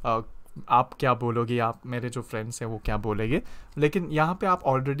आप क्या बोलोगे, आप मेरे जो फ्रेंड्स हैं वो क्या बोलेंगे, लेकिन यहाँ पे आप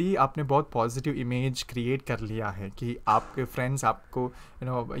ऑलरेडी आपने बहुत पॉजिटिव इमेज क्रिएट कर लिया है कि आपके फ्रेंड्स आपको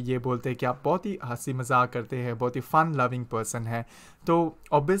ये बोलते हैं कि आप बहुत ही हंसी मजाक करते हैं, बहुत ही फन लविंग पर्सन है, तो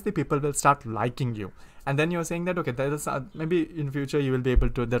obviously people will start liking you. And then you're saying that okay, there is maybe in future you will be able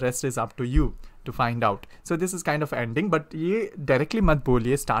to, the rest is up to you to find out. So this is kind of ending, but ये directly मत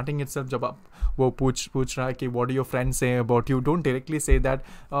बोलिए starting itself. जब आप वो पूछ रहा है कि what do your friends say about you, don't directly say that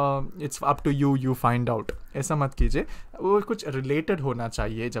it's up to you, you find out. ऐसा मत कीजिए, वो कुछ related होना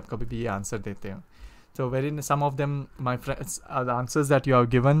चाहिए जब कभी भी ये आंसर देते हैं. So some of them, my friends, the answers that you have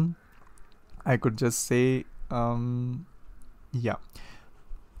given, I could just say yeah.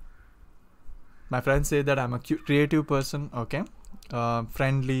 My friends say that I'm a creative person, okay,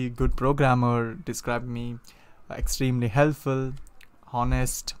 friendly, good programmer, describe me, extremely helpful,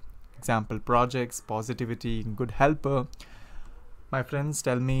 honest, example projects, positivity, good helper. My friends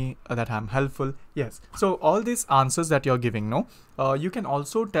tell me that I'm helpful. Yes. So all these answers that you're giving, no, you can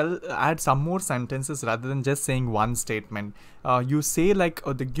also add some more sentences rather than just saying one statement. You say like,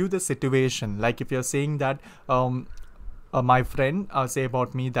 give the situation. Like if you're saying that, my friend say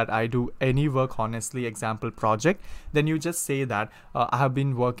about me that I do any work honestly, example project, then you just say that I have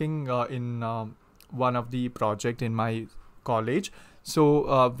been working in one of the project in my college.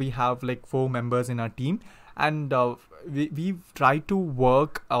 So we have like 4 members in our team, and we try to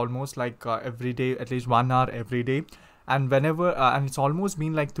work almost like every day, at least 1 hour every day, and whenever and it's almost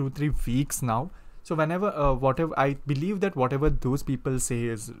been like 2-3 weeks now. So whenever whatever, I believe that whatever those people say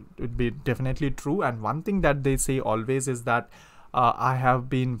would be definitely true. And one thing that they say always is that I have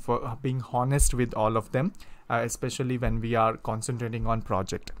been being honest with all of them, especially when we are concentrating on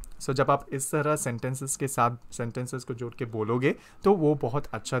project. So जब आप इस तरह sentences के साथ sentences को जोड़ के बोलोगे तो वो बहुत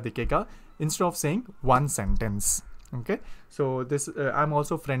अच्छा दिखेगा, instead of saying one sentence. Okay, so this I'm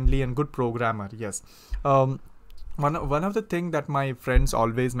also friendly and good programmer. Yes. One of the thing that my friends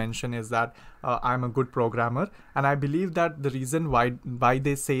always mention is that I'm a good programmer, and I believe that the reason why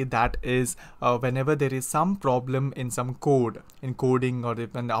they say that is whenever there is some problem in some code, in coding, or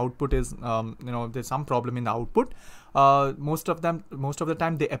when the output is there's some problem in the output, most of the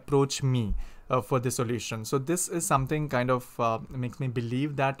time they approach me for the solution. So this is something kind of makes me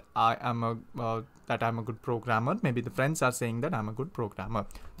believe that I'm a good programmer. Maybe the friends are saying that I'm a good programmer.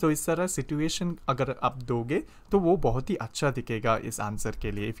 So इस तरह situation अगर आप दोगे तो वो बहुत ही अच्छा दिखेगा इस आंसर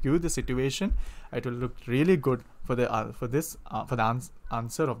के लिए. If you the situation, it will look really good for the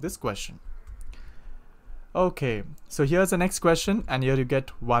answer of this question. Okay, so here's the next question, and here you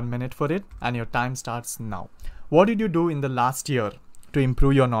get 1 minute for it, and your time starts now. What did you do in the last year to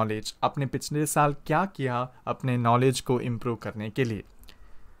improve your knowledge? आपने पिछले साल क्या किया अपने knowledge को improve करने के लिए?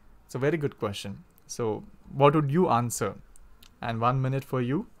 It's a very good question. So what would you answer? And 1 minute for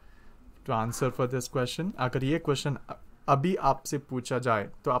you to answer for this question. अगर ये question अभी आपसे पूछा जाए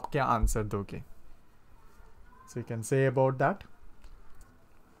तो आप क्या answer दोगे? So you can say about that.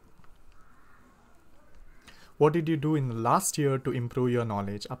 What did you do in the last year to improve your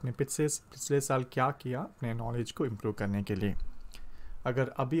knowledge? आपने पिछले साल क्या किया अपने knowledge को improve करने के लिए?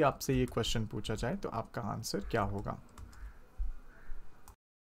 अगर अभी आपसे ये question पूछा जाए तो आपका answer क्या होगा?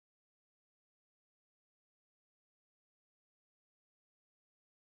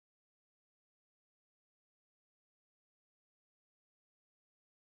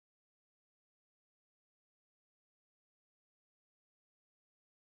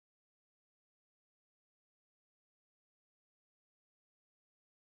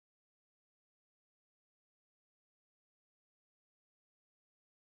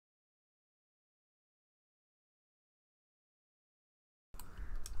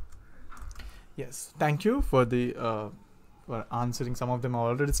 Yes, thank you for for answering. Some of them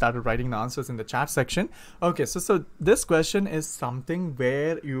already started writing the answers in the chat section. Okay, so this question is something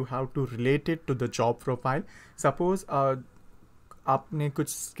where you have to relate it to the job profile. Suppose आपने कुछ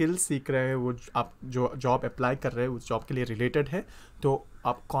skills सीख रहे हैं, वो आप जो job apply कर रहे हैं उस जॉब के लिए रिलेटेड है, तो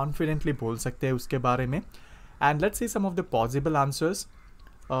आप कॉन्फिडेंटली बोल सकते हैं उसके बारे में. And let's see some of the possible answers.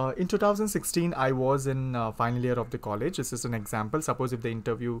 In 2016, I was in final year of the college. This is an example. Suppose if the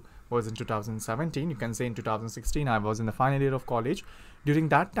interview was in 2017, you can say in 2016, I was in the final year of college. During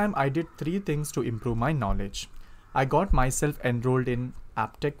that time, I did 3 things to improve my knowledge. I got myself enrolled in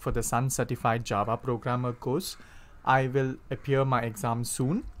AppTech for the Sun Certified Java Programmer course. I will appear my exam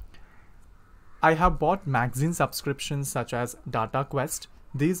soon. I have bought magazine subscriptions such as DataQuest.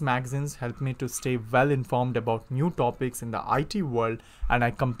 These magazines help me to stay well informed about new topics in the IT world, and I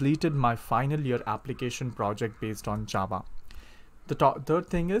completed my final year application project based on Java. The third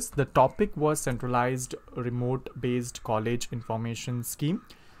thing is the topic was centralized remote based college information scheme.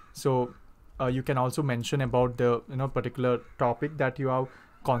 So you can also mention about the particular topic that you have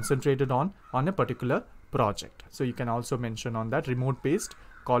concentrated on a particular project. So you can also mention on that remote based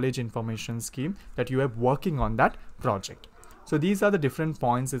college information scheme that you are working on that project. So these are the different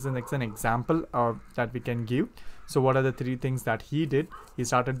points. It's an example that we can give. So what are the three things that he did? He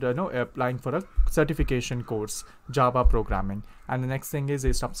started applying for a certification course, Java programming, and the next thing is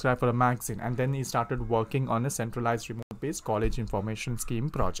he subscribed for a magazine, and then he started working on a centralized remote based college information scheme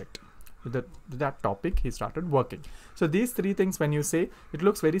project. With that topic he started working. So these three things, when you say, it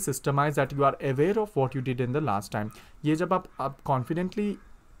looks very systemized, that you are aware of what you did in the last time. ये जब आप confidently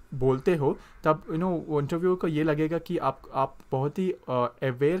बोलते हो तब interview को ये लगेगा कि आप बहुत ही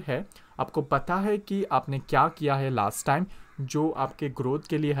अवेयर है, आपको पता है कि आपने क्या किया है लास्ट टाइम जो आपके ग्रोथ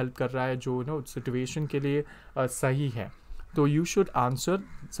के लिए हेल्प कर रहा है, जो सिचुएशन के लिए सही है. तो you should answer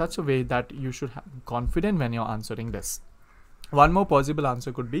such a way that you should have confident when you are answering this. One more possible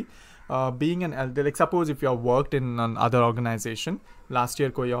answer could be being an elder. Like suppose if you have worked in another organization, last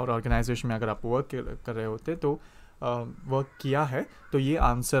year कोई और organization में अगर आप work कर रहे होते तो work किया है, तो ये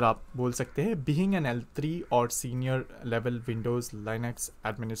आंसर आप बोल सकते हैं. बीइंग एन L3 और senior level Windows Linux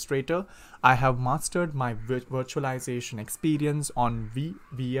administrator, I have mastered my virtualisation experience on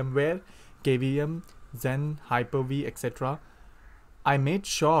VMware, KVM, Zen, Hyper-V, etc. I made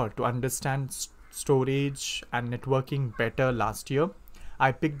sure to understand storage and networking better last year.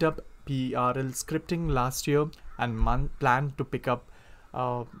 I picked up PRL scripting last year and plan to pick up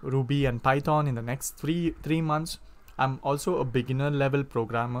Ruby and Python in the next three months. I'm also a beginner level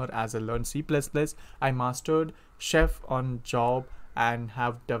programmer as I learned C++. I mastered Chef on job and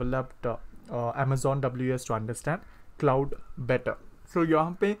have developed Amazon WS to understand cloud better. So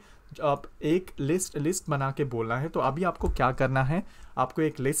यहाँ पे आप एक list बना के बोलना है. तो अभी आपको क्या करना है, आपको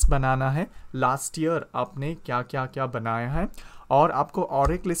एक लिस्ट बनाना है लास्ट ईयर आपने क्या क्या क्या बनाया है, और आपको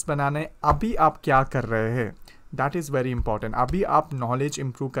और एक लिस्ट बनाना है अभी आप क्या कर रहे हैं. That is very important. अभी आप नॉलेज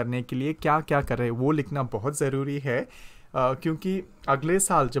इम्प्रूव करने के लिए क्या क्या कर रहे हैं वो लिखना बहुत ज़रूरी है. क्योंकि अगले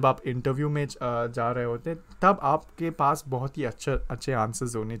साल जब आप इंटरव्यू में जा रहे होते हैं तब आपके पास बहुत ही अच्छे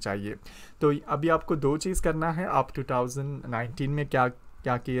आंसर्स होने चाहिए. तो अभी आपको दो चीज़ करना है, आप 2019 में क्या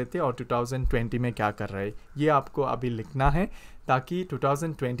किए थे और 2020 में क्या कर रहे हैं, ये आपको अभी लिखना है, ताकि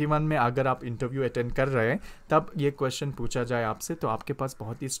 2021 में अगर आप इंटरव्यू अटेंड कर रहे हैं तब ये क्वेश्चन पूछा जाए आपसे तो आपके पास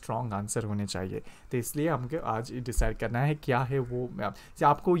बहुत ही स्ट्रॉन्ग आंसर होने चाहिए. तो इसलिए हमको आज डिसाइड करना है क्या है वो.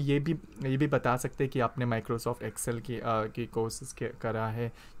 आपको ये भी बता सकते हैं कि आपने माइक्रोसॉफ्ट एक्सेल की कोर्सेज करा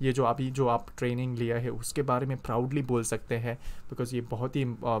है, ये जो आप ट्रेनिंग लिया है उसके बारे में प्राउडली बोल सकते हैं, बिकॉज ये बहुत ही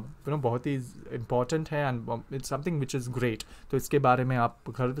इम्पॉर्टेंट है and it's something which is great. तो इसके बारे में आप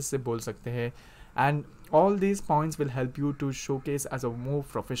गर्व से बोल सकते हैं. And all these points will help you to showcase as a more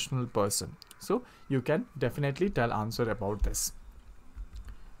professional person. So you can definitely tell answer about this.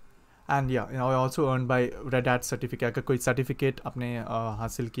 And yeah, I also earned by Red Hat certificate. अगर कोई certificate आपने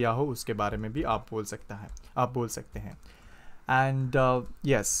हासिल किया हो उसके बारे में भी आप बोल सकते हैं. And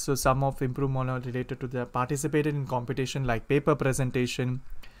yes, so some of improvement related to the participated in competition like paper presentation.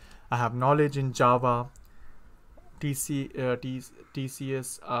 I have knowledge in Java,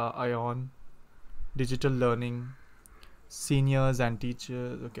 TCS, Ion, digital learning, seniors and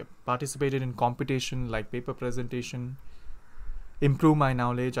teachers. Okay, participated in competition like paper presentation. Improve my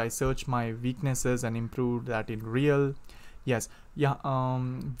knowledge. I search my weaknesses and improve that in real. Yes, yeah.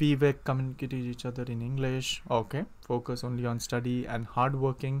 We were communicating each other in English. Okay, focus only on study and hard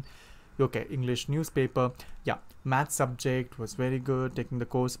working. Okay, English newspaper. Yeah, math subject was very good. Taking the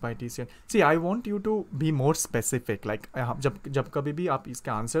course by TCS. See, I want you to be more specific. Like जब कभी भी आप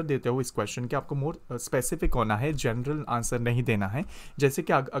इसका answer देते हो इस question के, आपको मोर स्पेसिफिक होना है, जनरल आंसर नहीं देना है. जैसे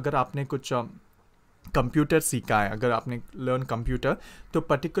कि अगर आपने कुछ कंप्यूटर सीखा है, अगर आपने लर्न कंप्यूटर, तो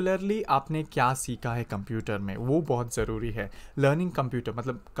पर्टिकुलरली आपने क्या सीखा है कंप्यूटर में, वो बहुत ज़रूरी है. लर्निंग कंप्यूटर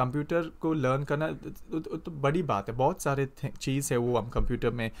मतलब कंप्यूटर को लर्न करना तो बड़ी बात है, बहुत सारे चीज़ है वो हम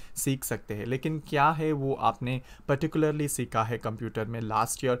कंप्यूटर में सीख सकते हैं, लेकिन क्या है वो आपने पर्टिकुलरली सीखा है कंप्यूटर में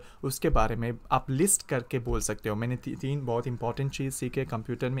लास्ट ईयर, उसके बारे में आप लिस्ट करके बोल सकते हो. मैंने तीन बहुत इंपॉर्टेंट चीज़ सीखे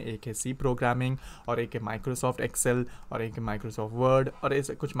कंप्यूटर में, एक है सी प्रोग्रामिंग, और एक है माइक्रोसॉफ्ट एक्सेल, और एक है माइक्रोसॉफ्ट वर्ड, और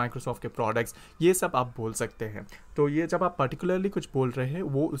ऐसे कुछ माइक्रोसॉफ्ट के प्रोडक्ट्स, ये सब आप बोल सकते हैं. तो ये जब आप पर्टिकुलरली कुछ बोल रहे हैं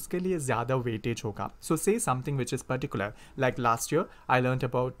वो उसके लिए ज़्यादा वेटेज होगा. सो से something which is particular. Like last year I learn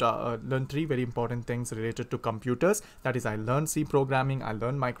 3 very important things related to computers. That is, I learned C programming, I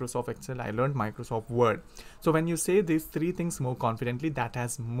learned Microsoft Excel, I learned Microsoft Word. So when you say these 3 things more confidently, that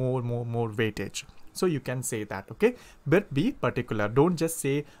has more weightage. So you can say that, okay? But be particular. Don't just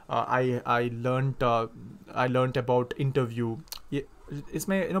say I learned about interview.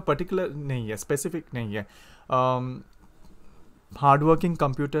 इसमें particular नहीं है, specific नहीं है. hardworking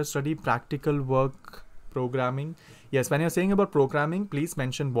computer study, practical work, programming. Yes, when you're saying about programming, please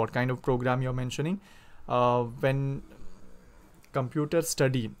mention what kind of program you're mentioning. When computer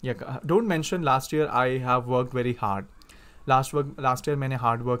study, yeah, don't mention last year I have worked very hard. Last year मैंने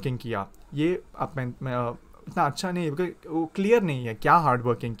hard working किया, ये आप इतना अच्छा नहीं है क्योंकि वो क्लियर नहीं है क्या हार्ड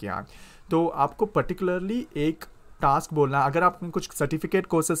वर्किंग किया। तो आपको पर्टिकुलरली एक टास्क बोलना। अगर आपने कुछ सर्टिफिकेट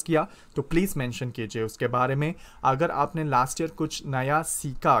कोर्सेज किया तो प्लीज़ मेंशन कीजिए उसके बारे में। अगर आपने लास्ट ईयर कुछ नया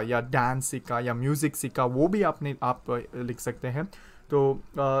सीखा या डांस सीखा या म्यूज़िक सीखा, वो भी आप लिख सकते हैं। तो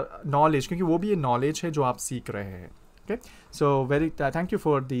नॉलेज, क्योंकि वो भी ये नॉलेज है जो आप सीख रहे हैं। Okay, so very thank you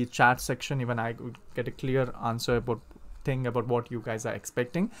for the chat section. Even I could get a clear answer about what you guys are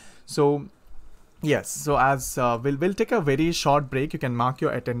expecting. So yes, so as we'll take a very short break. You can mark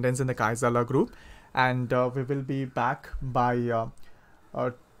your attendance in the Kaizala group, and we will be back by uh,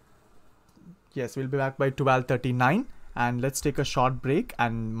 yes, we'll be back by 12:39. And let's take a short break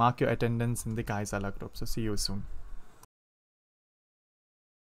and mark your attendance in the Kaizala group. So see you soon.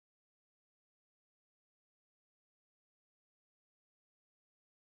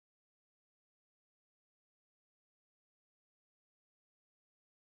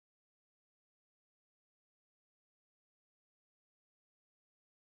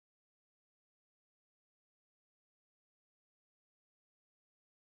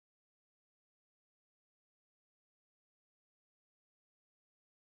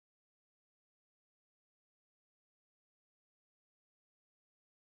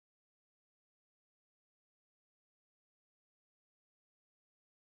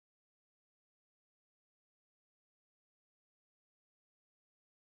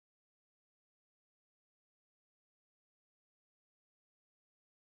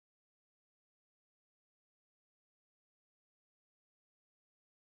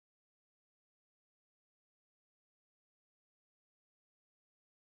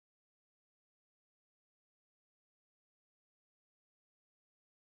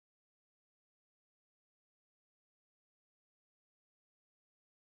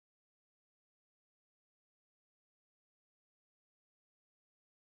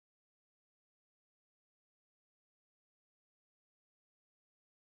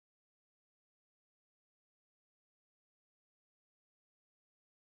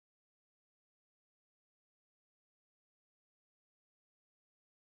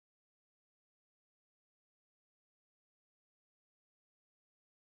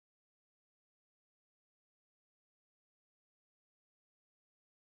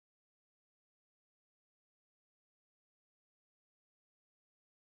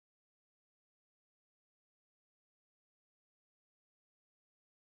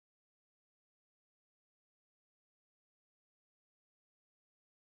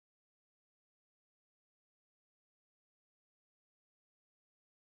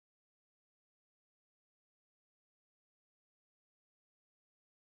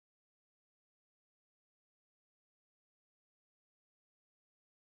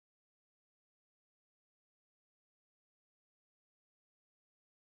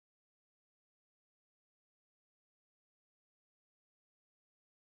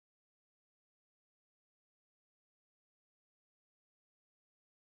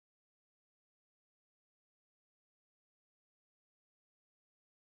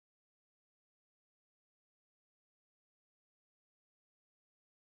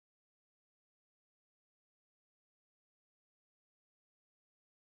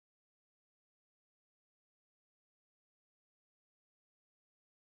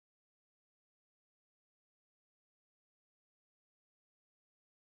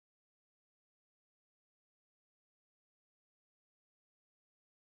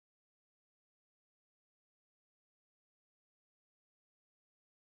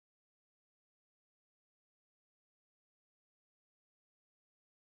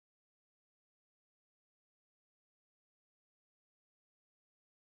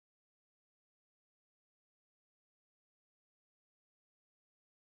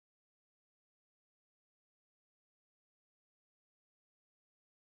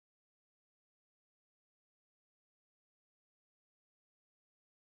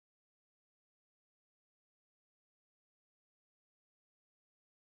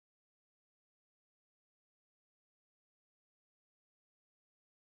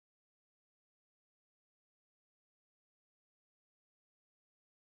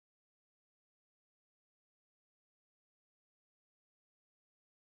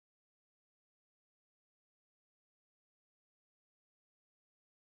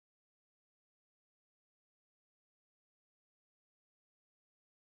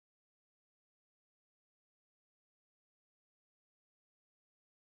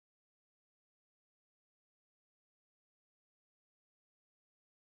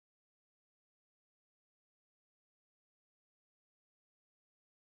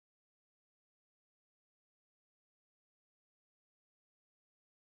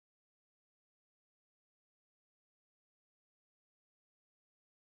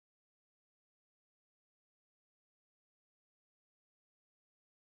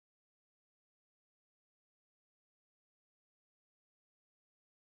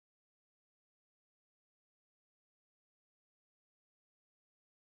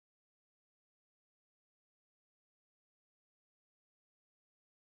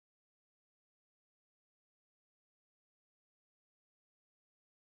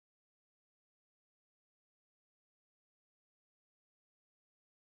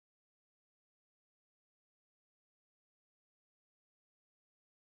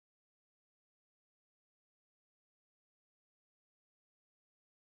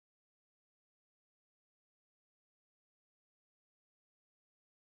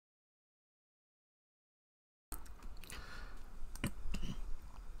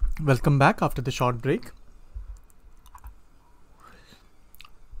 Welcome back after the short break.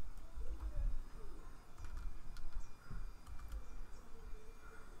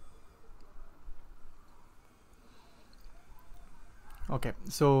 Okay,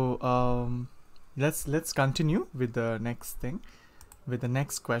 so let's continue with the next thing, with the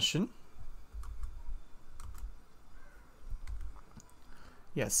next question.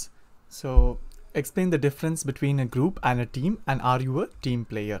 Yes, so explain the difference between a group and a team, and are you a team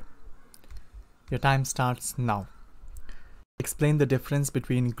player? Your time starts now. Explain the difference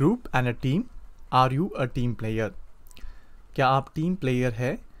between group and a team. Are you a team player? क्या आप team player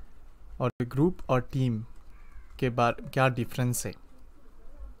है? और group और team के बारे क्या difference है?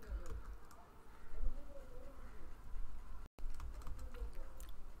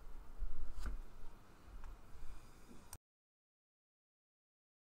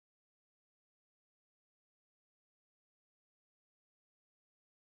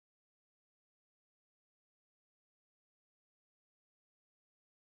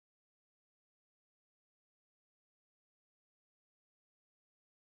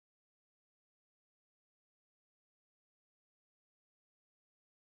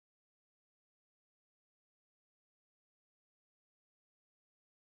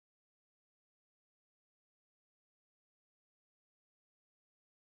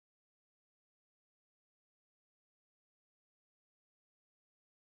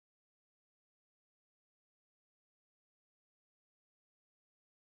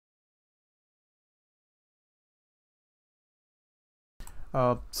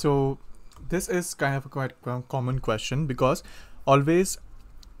 So this is kind of a quite common question, because always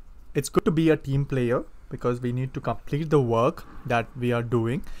it's good to be a team player because we need to complete the work that we are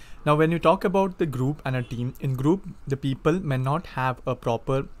doing. Now when you talk about the group and a team, in group the people may not have a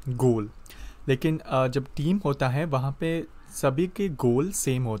proper goal, लेकिन जब team होता है वहाँ पे सभी के गोल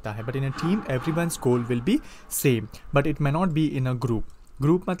same होता है, but in a team everyone's goal will be same, but it may not be in a group.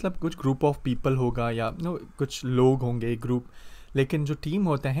 Group मतलब कुछ ग्रुप ऑफ पीपल होगा या कुछ लोग होंगे ग्रुप, लेकिन जो टीम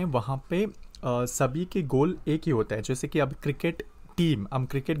होते हैं वहाँ पे सभी के गोल एक ही होता है. जैसे कि अब क्रिकेट टीम, हम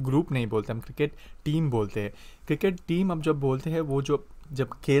क्रिकेट ग्रुप नहीं बोलते, हम क्रिकेट टीम बोलते हैं. क्रिकेट टीम अब जब बोलते हैं वो जो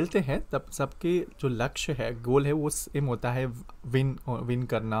जब खेलते हैं तब सबके जो लक्ष्य है, गोल है, वो सेम होता है, विन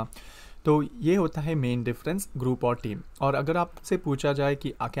करना. तो ये होता है मेन डिफरेंस ग्रुप और टीम. और अगर आपसे पूछा जाए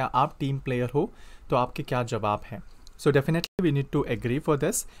कि क्या आप टीम प्लेयर हो, तो आपके क्या जवाब हैं? So definitely we need to agree for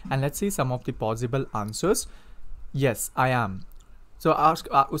this and let's see some of the possible answers. Yes, I am. सो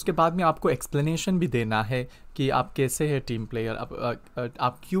उसके बाद में आपको एक्सप्लेनेशन भी देना है कि आप कैसे है टीम प्लेयर,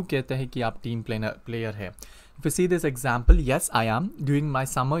 आप क्यों कहते हैं कि आप टीम प्लेयर है. If you see this example, yes, I am. During my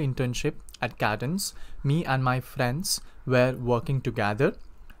summer internship at Cadence, me and my friends were working together.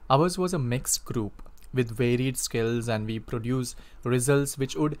 Ours was a mixed group with varied skills, and we produced results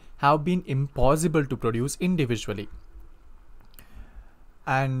which would have been impossible to produce individually.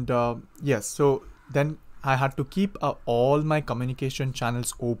 And yes, so then I had to keep all my communication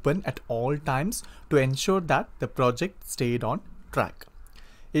channels open at all times to ensure that the project stayed on track.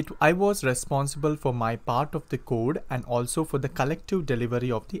 I was responsible for my part of the code and also for the collective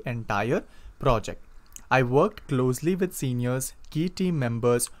delivery of the entire project. I worked closely with seniors, key team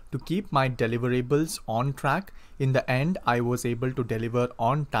members to keep my deliverables on track. In the end, I was able to deliver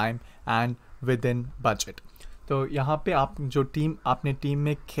on time and within budget. तो यहाँ पे आप जो team, आपने team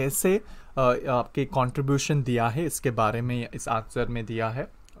में कैसे आपके contribution दिया है, इसके बारे में इस आंसर में दिया है.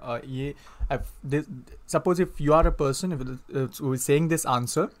 ये suppose if you are a person who is saying this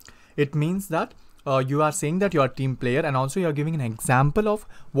answer, it means that you are saying that you are a team player, and also you are giving an example of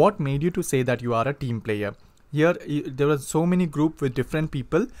what made you to say that you are a team player. Here there were so many group with different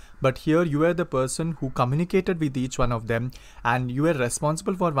people, but here you were the person who communicated with each one of them, and you were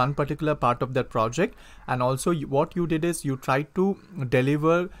responsible for one particular part of that project. And also what you did is you tried to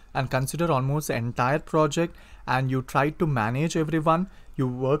deliver and consider almost the entire project, and you tried to manage everyone. You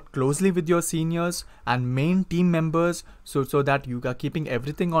worked closely with your seniors and main team members so that you are keeping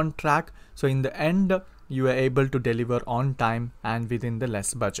everything on track. So in the end you are able to deliver on time and within the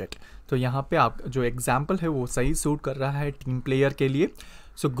less budget. तो यहाँ पे आप जो example है वो सही suit कर रहा है टीम प्लेयर के लिए.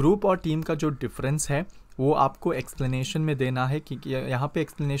 सो ग्रुप और टीम का जो डिफरेंस है वो आपको एक्सप्लेनेशन में देना है कि यहाँ पे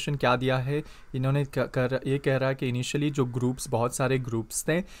एक्सप्लेनेशन क्या दिया है इन्होंने ये कह रहा है कि इनिशियली जो ग्रुप्स, बहुत सारे ग्रुप्स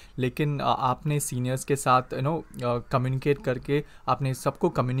थे, लेकिन आपने सीनियर्स के साथ कम्युनिकेट करके आपने सबको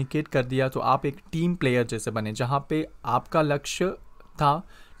कम्युनिकेट कर दिया, तो आप एक टीम प्लेयर जैसे बने, जहाँ पे आपका लक्ष्य था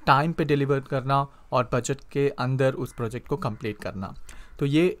टाइम पे डिलीवर करना और बजट के अंदर उस प्रोजेक्ट को कंप्लीट करना. तो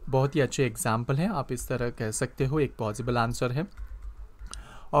ये बहुत ही अच्छे एग्जाम्पल हैं, आप इस तरह कह सकते हो, एक पॉसिबल आंसर है.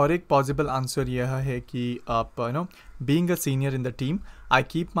 और एक पॉसिबल आंसर यह है कि आप being a senior in the team, I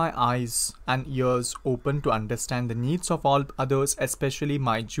keep my eyes and ears open to understand the needs of all others, especially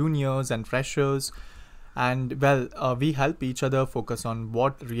my juniors and freshers. And well, we help each other focus on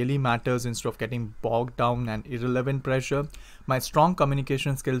what really matters instead of getting bogged down and irrelevant pressure. My strong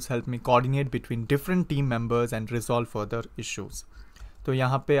communication skills help me coordinate between different team members and resolve further issues. तो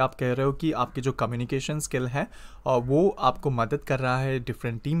यहाँ पे आप कह रहे हो कि आपकी जो कम्युनिकेशन स्किल है और वो आपको मदद कर रहा है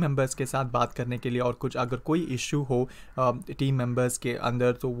डिफरेंट टीम मेंबर्स के साथ बात करने के लिए, और कुछ अगर कोई इशू हो टीम मेंबर्स के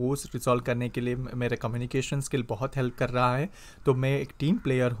अंदर तो वो रिजॉल्व करने के लिए मेरे कम्युनिकेशन स्किल बहुत हेल्प कर रहा है. तो मैं एक टीम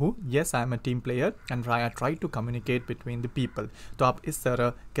प्लेयर हूँ. Yes, I am a team player and I try to communicate between the people. तो आप इस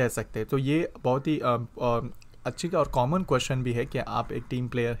तरह कह सकते हैं. तो ये बहुत ही अच्छी और कॉमन क्वेश्चन भी है कि आप एक टीम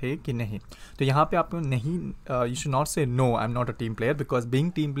प्लेयर है कि नहीं. तो यहाँ पे आपको नहीं, यू शुड नॉट से no I am not a team player, because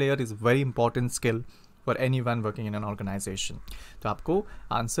being team player is very important skill for any one working in an organisation. तो आपको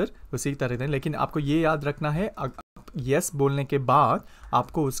आंसर उसी तरह दें, लेकिन आपको ये याद रखना है येस बोलने के बाद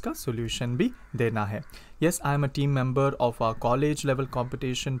आपको उसका सोल्यूशन भी देना है. Yes, I am a team member of a college level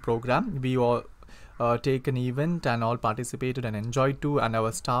competition programme. We all take an event and all participated and enjoyed too, and our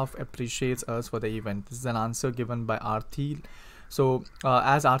staff appreciates us for the event. This is an answer given by Aarti. So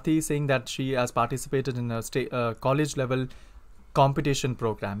as Aarti is saying that she has participated in a college level competition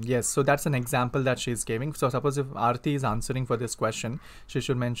program. Yes, so that's an example that she is giving. So suppose if Aarti is answering for this question, she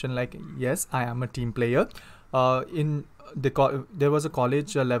should mention like, yes, I am a team player. There was a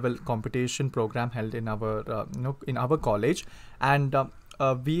college level competition program held in our college, and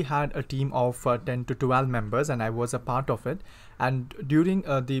we had a team of 10 to 12 members, and I was a part of it. And during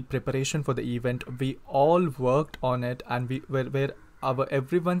the preparation for the event, we all worked on it, and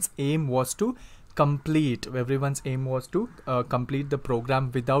everyone's aim was to complete the program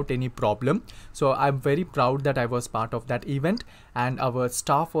without any problem. So I'm very proud that I was part of that event, and our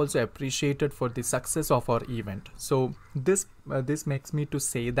staff also appreciated for the success of our event. So this makes me to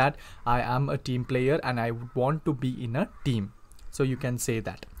say that I am a team player and I want to be in a team. So you can say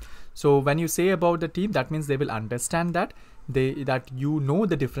that. So when you say about the team, that means they will understand that you know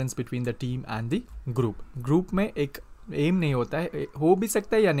the difference between the team and the group. Group में एक M नहीं होता है, हो भी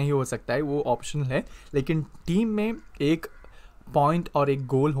सकता है या नहीं हो सकता है, वो ऑप्शनल है. लेकिन टीम में एक पॉइंट और एक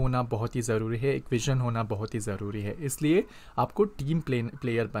गोल होना बहुत ही ज़रूरी है, एक विजन होना बहुत ही ज़रूरी है. इसलिए आपको टीम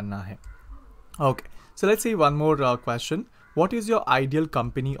प्लेयर बनना है. Okay, so let's see one more question. What is your ideal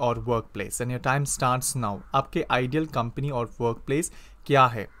company or workplace? And your time starts now. आपके ideal company और workplace क्या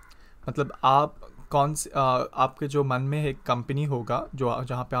है? मतलब आप आपके जो मन में एक कंपनी होगा जो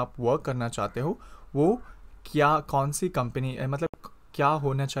जहाँ पे आप वर्क करना चाहते हो, वो कौन सी कंपनी है, मतलब क्या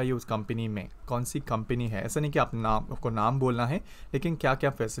होना चाहिए उस कंपनी में, कौन सी कंपनी है. ऐसा नहीं कि आपको नाम बोलना है, लेकिन क्या क्या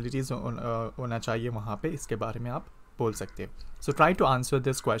फैसिलिटीज़ होना चाहिए वहाँ पे, इसके बारे में आप बोल सकते हैं. So try to answer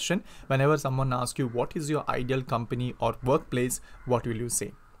this question. Whenever someone asks you what is your ideal company or workplace, what will you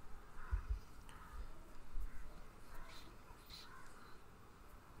say?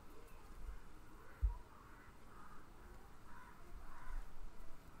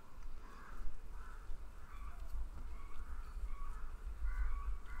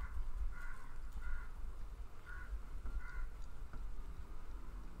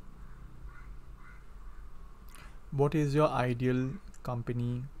 What is your ideal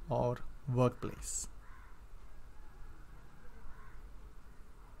company or workplace?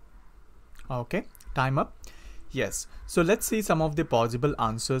 Okay, time up. Yes, so let's see some of the possible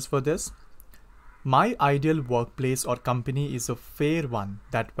answers for this. My ideal workplace or company is a fair one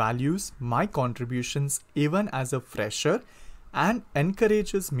that values my contributions even as a fresher and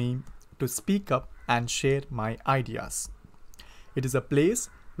encourages me to speak up and share my ideas. It is a place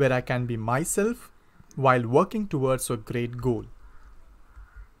where I can be myself while working towards a great goal.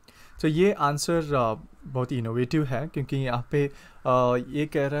 तो ये answer बहुत ही innovative है, क्योंकि यहाँ पे ये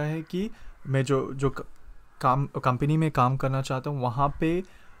कह रहा है कि मैं जो कंपनी में काम करना चाहता हूँ वहाँ पे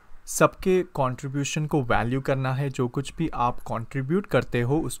सबके कंट्रीब्यूशन को वैल्यू करना है. जो कुछ भी आप कंट्रीब्यूट करते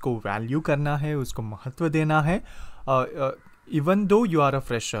हो उसको वैल्यू करना है, उसको महत्व देना है. Even though you are a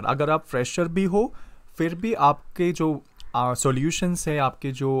fresher, अगर आप फ्रेशर भी हो फिर भी आपके जो सॉल्यूशंस है,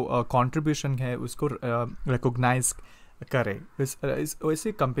 आपके जो कंट्रीब्यूशन है उसको रिकॉग्नाइज करे.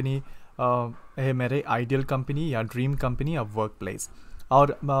 वैसे कंपनी है मेरे आइडियल कंपनी या ड्रीम कंपनी या वर्क प्लेस,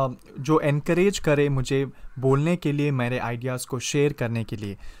 और जो एनकरेज करे मुझे बोलने के लिए, मेरे आइडियाज़ को शेयर करने के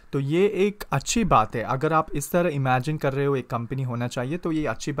लिए. तो ये एक अच्छी बात है. अगर आप इस तरह इमेजिन कर रहे हो एक कंपनी होना चाहिए तो ये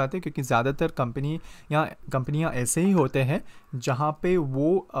अच्छी बात है, क्योंकि ज़्यादातर कंपनियां ऐसे ही होते हैं जहाँ पे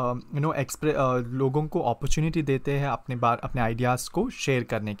वो लोगों को अपॉर्चुनिटी देते हैं अपने आइडियाज़ को शेयर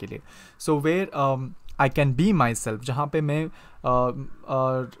करने के लिए. So where I can be my self, जहाँ पे मैं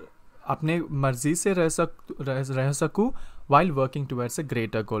अपने मर्जी से रह सकूँ while working towards a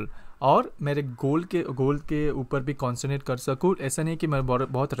greater गोल, और मेरे गोल के ऊपर भी कॉन्सेंट्रेट कर सकूँ। ऐसा नहीं कि मेरे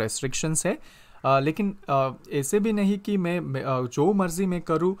बहुत रेस्ट्रिक्शंस है, लेकिन ऐसे भी नहीं कि मैं जो मर्जी मैं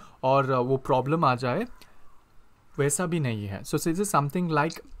करूँ और वो प्रॉब्लम आ जाए, वैसा भी नहीं है। So this is something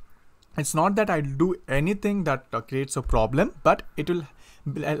like, it's not that I'll do anything that creates a problem, but it will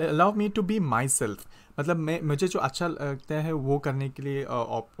allow me to be myself। मतलब मुझे जो अच्छा लगता है वो करने के लिए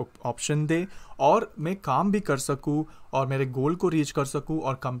ऑप्शन दे, और मैं काम भी कर सकूँ और मेरे गोल को रीच कर सकूँ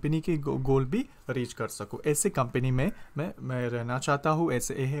और कंपनी के गोल भी रीच कर सकूँ। ऐसे कंपनी में मैं रहना चाहता हूँ।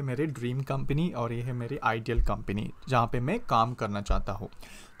 ऐसे ये है मेरे ड्रीम कंपनी और ये है मेरी आइडियल कंपनी जहाँ पे मैं काम करना चाहता हूँ।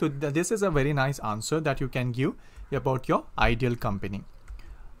 तो this is a very nice answer that you can give about your ideal company.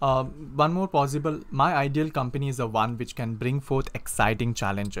 One more possible, my ideal company is the one which can bring forth exciting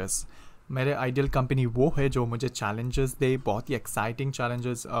challenges। मेरे ideal company वो है जो मुझे challenges दे, बहुत ही exciting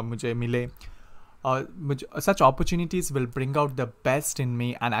challenges मुझे मिले। मुझे such opportunities will bring out the best in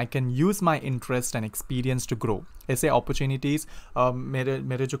me and I can use my interest and experience to grow। ऐसे opportunities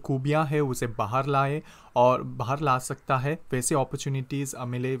मेरे जो खूबियाँ हैं उसे बाहर लाए और बाहर ला सकता है, वैसे opportunities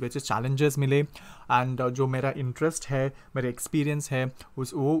मिले, वैसे challenges मिले, and जो मेरा interest है, मेरा experience है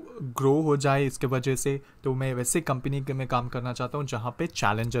वो grow हो जाए इसके वजह से। तो मैं वैसे कंपनी में काम करना चाहता हूँ जहाँ पे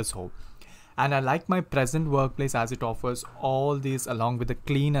challenges हो। And I like my present workplace as it offers all these along with a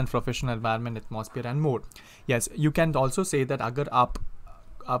clean and professional environment, atmosphere and more। Yes, you can also say that अगर आप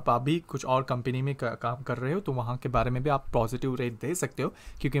अभी कुछ और कंपनी में काम कर रहे हो तो वहाँ के बारे में भी आप पॉजिटिव रेट दे सकते हो,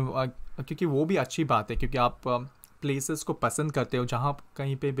 क्योंकि वो भी अच्छी बात है, क्योंकि आप प्लेसेस को पसंद करते हो जहाँ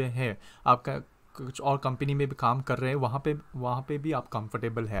कहीं पे भी है, आपका कुछ और कंपनी में भी काम कर रहे हैं, वहाँ पे भी आप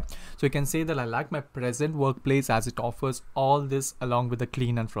कंफर्टेबल है। So you can say that I like my present work place as it offers all this along with a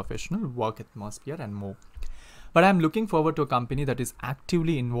clean and professional work atmosphere and more. But I'm looking forward to a company that is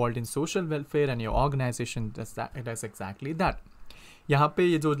actively involved in social welfare and your organization does exactly that। यहाँ पे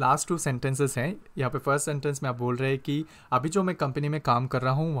ये जो last 2 sentences हैं, यहाँ पे first sentence में आप बोल रहे हैं कि अभी जो मैं कंपनी में काम कर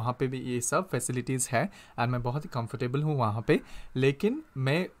रहा हूँ वहाँ पे भी ये सब फैसिलिटीज़ है एंड मैं बहुत ही कंफर्टेबल हूँ वहाँ पे, लेकिन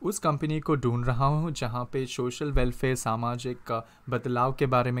मैं उस कंपनी को ढूंढ रहा हूँ जहाँ पे सोशल वेलफेयर, सामाजिक बदलाव के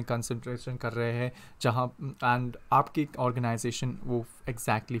बारे में कंसंट्रेशन कर रहे हैं, जहाँ एंड आपकी ऑर्गेनाइजेशन वो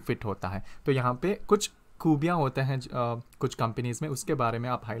एग्जैक्टली फिट होता है। तो यहाँ पे कुछ खूबियाँ होते हैं कुछ कंपनीज़ में, उसके बारे में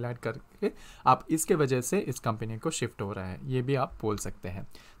आप हाईलाइट करके आप इसके वजह से इस कंपनी को शिफ्ट हो रहा है, ये भी आप बोल सकते हैं।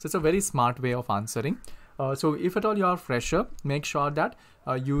 So it's a very smart way of answering. So if at all you are fresher, make sure that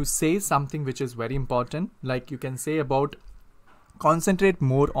you say something which is very important, like you can say about concentrate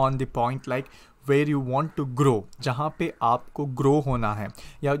more on the point like where you want to grow, जहाँ पे आपको grow होना है,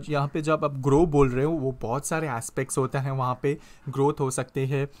 या यहाँ पे जब आप ग्रो बोल रहे हो वो बहुत सारे एस्पेक्ट्स होते हैं, वहाँ पे ग्रोथ हो सकते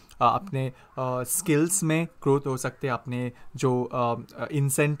हैं अपने स्किल्स में, ग्रोथ हो सकते हैं अपने जो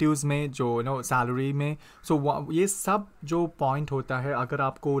इंसेंटिव्स में, जो सैलरी में। सो ये सब जो पॉइंट होता है, अगर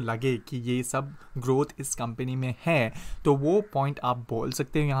आपको लगे कि ये सब ग्रोथ इस कंपनी में है तो वो पॉइंट आप बोल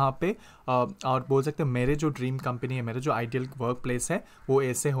सकते हैं यहाँ पे, और बोल सकते हैं मेरे जो ड्रीम कंपनी है, मेरे जो आइडियल वर्क प्लेस है वो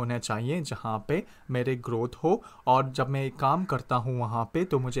ऐसे होना चाहिए जहाँ पे मेरे ग्रोथ हो, और जब मैं काम करता हूँ वहाँ पे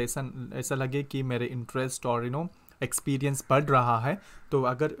तो मुझे ऐसा लगे कि मेरे इंटरेस्ट और एक्सपीरियंस बढ़ रहा है। तो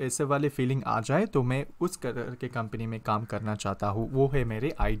अगर ऐसे वाले फीलिंग आ जाए तो मैं उस तरह के कंपनी में काम करना चाहता हूँ, वो है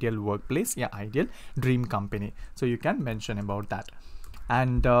मेरे आइडियल वर्क प्लेस या ideal dream company. So you can mention about that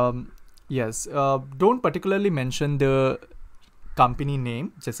and yes, don't particularly mention the company name,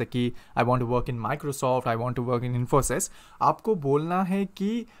 जैसे कि I want to work in Microsoft, I want to work in Infosys. आपको बोलना है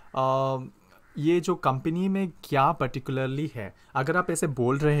कि ये जो company में क्या पर्टिकुलरली है। अगर आप ऐसे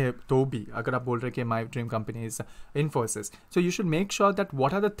बोल रहे हैं तो भी, अगर आप बोल रहे हैं कि my dream company is Infosys, so you should make sure that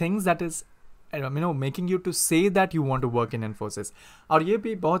what are the things that is making you to say that you want to work in Infosys. और ये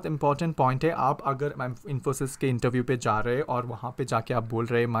भी बहुत इंपॉर्टेंट पॉइंट है, आप अगर इन्फोसिस के इंटरव्यू पे जा रहे हैं और वहाँ पे जाके आप बोल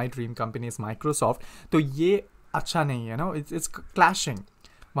रहे हैं my dream company is Microsoft, तो ये अच्छा नहीं है इट्स क्लैशिंग,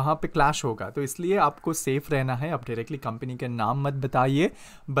 वहाँ पे क्लैश होगा। तो इसलिए आपको सेफ रहना है, आप डायरेक्टली कंपनी के नाम मत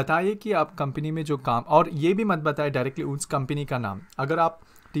बताइए कि आप कंपनी में जो काम, और ये भी मत बताइए डायरेक्टली उस कंपनी का नाम। अगर आप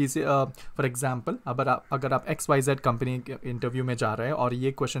फॉर एग्जांपल अगर आप XYZ कंपनी के इंटरव्यू में जा रहे हैं और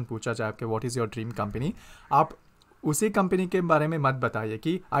ये क्वेश्चन पूछा जाए आपके what is your dream company, आप उसी कंपनी के बारे में मत बताइए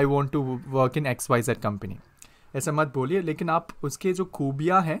कि I want to work in XYZ company, ऐसा मत बोलिए, लेकिन आप उसके जो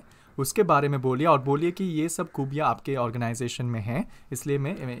खूबियाँ हैं उसके बारे में बोलिए, और बोलिए कि ये सब खूबियाँ आपके ऑर्गेनाइजेशन में हैं, इसलिए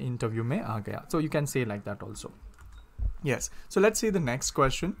मैं इंटरव्यू में आ गया। So you can say like that also. Yes, so let's see the next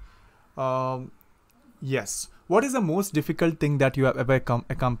question. Yes, what is the most difficult thing that you have ever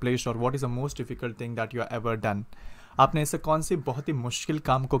accomplished, or what is the most difficult thing that you have ever done? आपने ऐसे कौन सी बहुत ही मुश्किल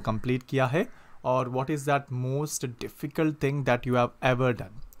काम को complete किया है or what is that most difficult thing that you have ever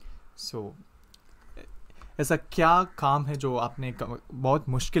done. So ऐसा क्या काम है जो आपने बहुत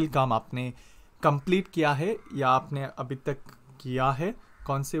मुश्किल काम आपने कंप्लीट किया है या आपने अभी तक किया है,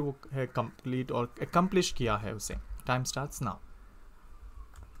 कौन से वो है कंप्लीट और अकम्प्लिश किया है उसे. Time starts now.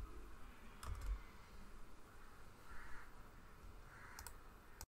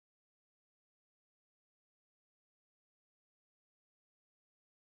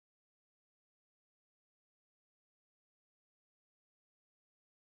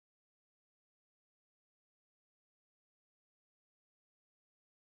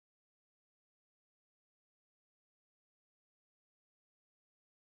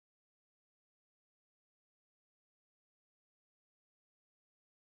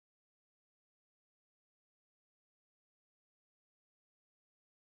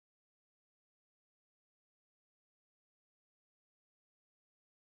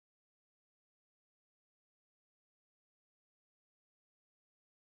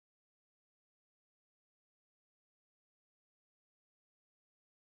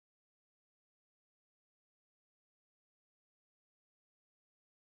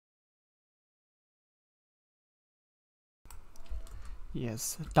 Yes,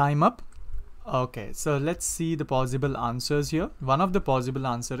 time up. Okay, so let's see the possible answers here. One of the possible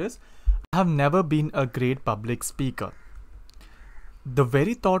answer is, I have never been a great public speaker. The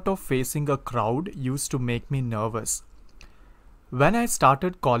very thought of facing a crowd used to make me nervous. When I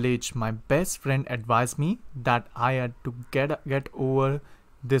started college, my best friend advised me that I had to get over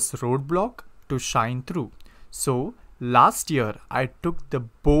this roadblock to shine through. So last year, I took the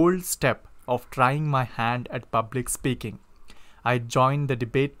bold step of trying my hand at public speaking. I joined the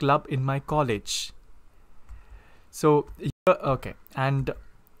debate club in my college. So, okay, and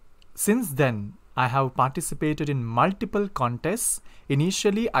since then, I have participated in multiple contests.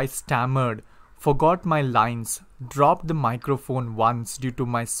 Initially, I stammered, forgot my lines, dropped the microphone once due to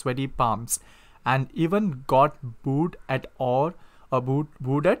my sweaty palms, and even got booed at or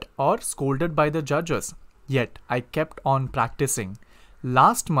scolded by the judges. Yet, I kept on practicing.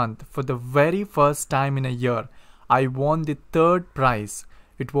 Last month, for the very first time in a year, I won the third prize.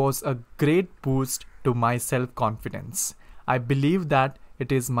 It was a great boost to my self-confidence. I believe that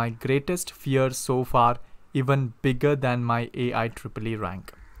it is my greatest fear so far, even bigger than my AIEEE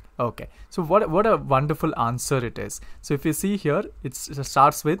rank. Okay, so what a wonderful answer it is. So if you see here, it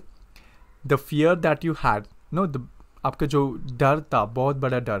starts with the fear that you had. No, the आपका जो डर था, बहुत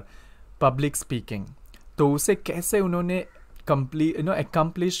बड़ा डर, public speaking. तो उसे कैसे उन्होंने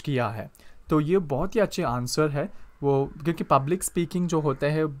accomplish किया है. तो ये बहुत ही अच्छे आंसर है वो, क्योंकि पब्लिक स्पीकिंग जो होता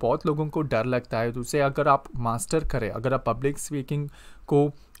है बहुत लोगों को डर लगता है. तो उसे अगर आप मास्टर करें, अगर आप पब्लिक स्पीकिंग को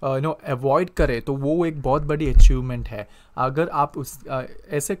अवॉइड करें, तो वो एक बहुत बड़ी अचीवमेंट है. अगर आप उस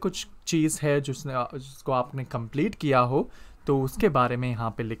ऐसे कुछ चीज़ है जिसको आपने कंप्लीट किया हो, तो उसके बारे में यहाँ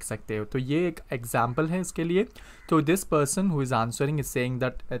पे लिख सकते हो. तो ये एक एग्जाम्पल है इसके लिए. तो this person who is answering is saying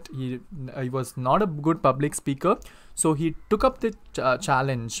that he was not a good public speaker, so he took up the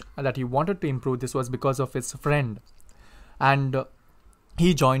challenge that he wanted to improve. This was because of his friend, and he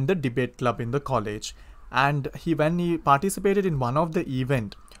joined the debate club in the college. And when he participated in one of the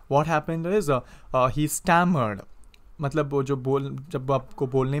event, what happened is he stammered. मतलब वो जब आपको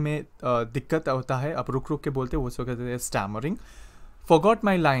बोलने में दिक्कत होता है, आप रुक के बोलते हैं, वो उसको कहते हैं स्टैमरिंग. Forgot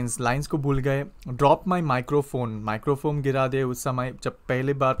my lines को भूल गए. Drop my microphone गिरा दे उस समय जब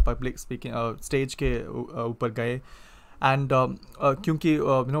पहली बार पब्लिक स्पीकिंग स्टेज के ऊपर गए. एंड क्योंकि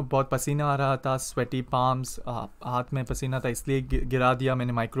बहुत पसीना आ रहा था, स्वेटी पाम्स, हाथ में पसीना था, इसलिए गिरा दिया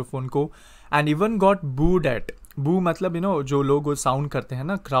मैंने माइक्रोफोन को. And even got बूड eight. बू मतलब जो लोग साउंड करते हैं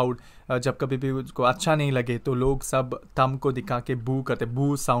ना, क्राउड जब कभी भी उसको अच्छा नहीं लगे तो लोग सब थंब को दिखा के बू करते,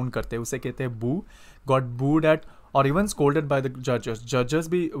 बू साउंड करते, उसे कहते हैं बू. गॉट बूड एट और इवन स्कोल्डेड बाय द जजेस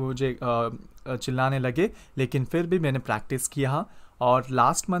भी मुझे चिल्लाने लगे. लेकिन फिर भी मैंने प्रैक्टिस किया, और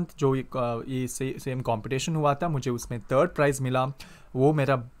लास्ट मंथ जो ये सेम कंपटीशन हुआ था, मुझे उसमें थर्ड प्राइज़ मिला. वो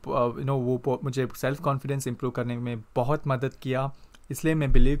मेरा वो मुझे सेल्फ कॉन्फिडेंस इंप्रूव करने में बहुत मदद किया. इसलिए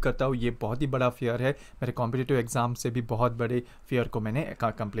मैं बिलीव करता हूँ ये बहुत ही बड़ा फियर है. मेरे कॉम्पिटिटिव एग्ज़ाम से भी बहुत बड़े फियर को मैंने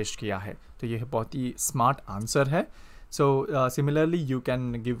अकम्प्लिश किया है. तो ये बहुत ही स्मार्ट आंसर है. So similarly you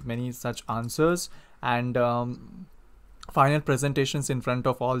can give many such answers. And final presentations in front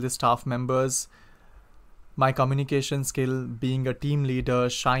of all the staff members. My communication skill, being a team leader,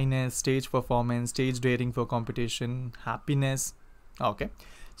 shyness, stage performance, stage daring for competition, happiness. Okay,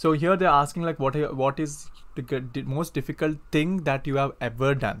 so here they're asking like what is the most difficult thing that you have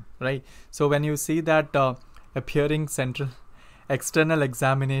ever done, right? So when you see that appearing external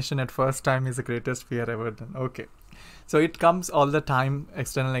examination at first time is the greatest fear ever done. Okay, So it comes all the time.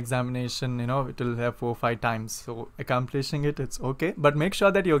 External examination, it will have 4 or 5 times. So accomplishing it, it's okay. But make sure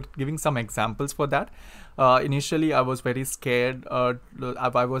that you're giving some examples for that. Initially, I was very scared.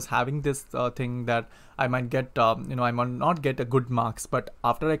 I was having this thing that I might get, I might not get a good marks. But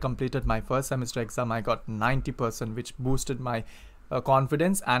after I completed my first semester exam, I got 90%, which boosted my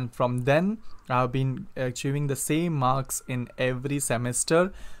confidence. And from then, I've been achieving the same marks in every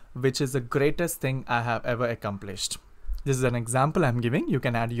semester, which is the greatest thing I have ever accomplished. This is an example I'm giving. You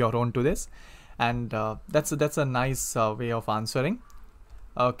can add your own to this, and that's a nice way of answering.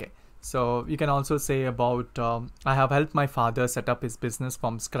 Okay, so you can also say about I have helped my father set up his business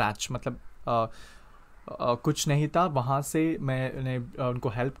from scratch. मतलब कुछ नहीं था, वहाँ से मैंने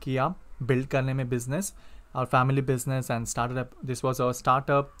उनको help किया build करने में business, our family business, and started up. This was our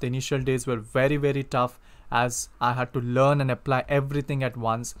startup. The initial days were very, very tough, as I had to learn and apply everything at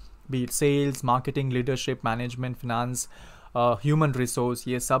once, be it sales, marketing, leadership, management, finance, human resource.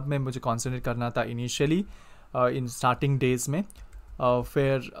 ये सब में मुझे concentrate करना था initially in starting days में.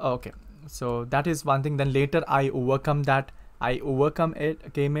 Okay, so that is one thing. Then later I overcome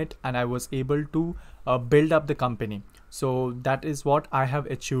it, and I was able to build up the company. So that is what I have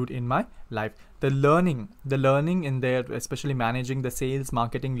achieved in my life. The learning in there, especially managing the sales,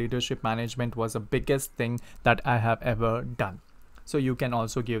 marketing, leadership, management, was the biggest thing that I have ever done. So you can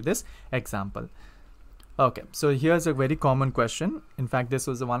also give this example. Okay, so here's a very common question. In fact, this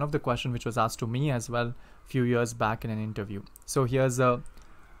was one of the questions which was asked to me as well a few years back in an interview. So here's a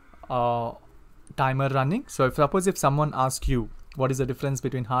timer running. So suppose if someone asks you what is the difference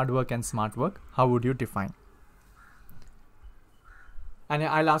between hard work and smart work, how would you define? And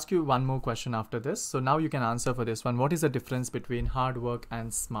I'll ask you one more question after this. So now you can answer for this one. What is the difference between hard work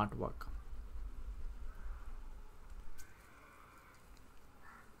and smart work?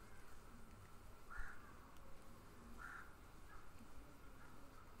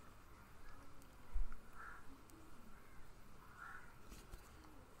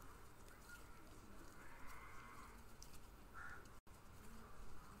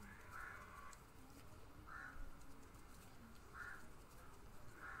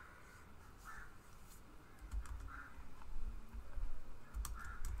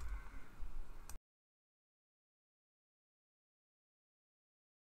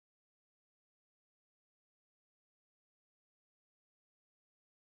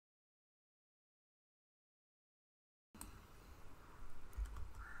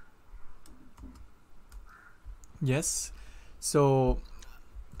 Yes. So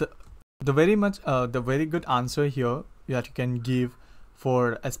the very good answer here that you can give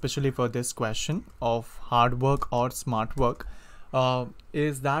for, especially for this question of hard work or smart work,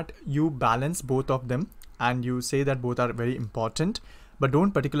 is that you balance both of them, and you say that both are very important, but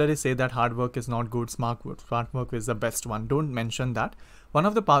don't particularly say that hard work is not good, smart work is the best one. Don't mention that. One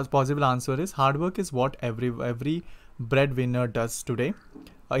of the possible answer is hard work is what every breadwinner does today,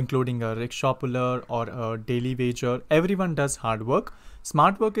 including a rickshaw puller or a daily wager. Everyone does hard work.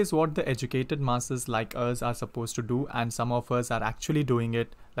 Smart work is what the educated masses like us are supposed to do, and some of us are actually doing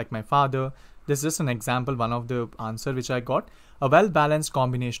it, like my father. This is just an example, one of the answer which I got. A well-balanced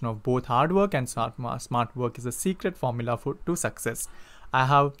combination of both hard work and smart work is a secret formula to success. I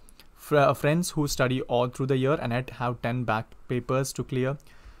have friends who study all through the year and yet have 10 back papers to clear.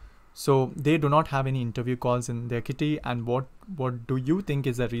 So they do not have any interview calls in their kitty. And what do you think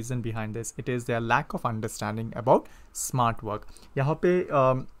is the reason behind this? It is their lack of understanding about smart work. यहाँ पे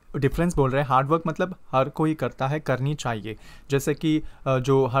difference बोल रहे हैं. Hard work मतलब हर कोई करता है, करनी चाहिए. जैसे कि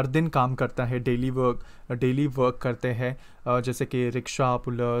जो हर दिन काम करता है, डेली वर्क करते हैं, जैसे कि रिक्शा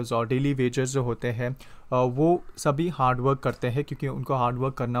पुलर्स और डेली वेजर्स जो होते हैं, वो सभी हार्ड वर्क करते हैं क्योंकि उनको हार्ड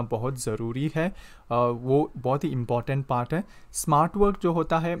वर्क करना बहुत ज़रूरी है. वो बहुत ही इम्पॉर्टेंट पार्ट है. स्मार्ट वर्क जो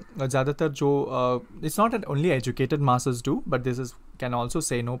होता है ज़्यादातर जो it's not at only educated masses do, but this is can also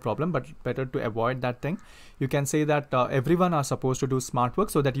say no problem, but better to avoid that thing. You can say that everyone are supposed to do smart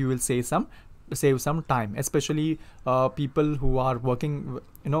work so that you will save some time, especially people who are working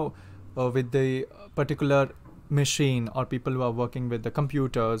with the particular machine, or people who are working with the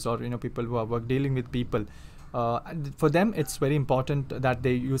computers, or people who are dealing with people. For them it's very important that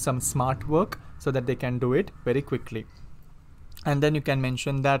they use some smart work so that they can do it very quickly. And then you can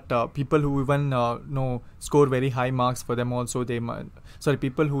mention that people who even score very high marks, for them also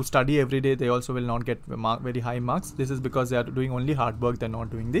people who study every day, they also will not get very high marks. This is because they are doing only hard work, they're not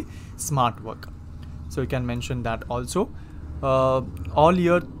doing the smart work. So you can mention that also. All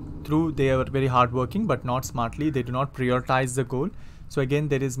year through they are very hardworking but not smartly. They do not prioritize the goal. So again,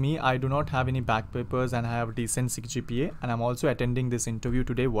 there is me. I do not have any back papers and I have decent CGPA, and I'm also attending this interview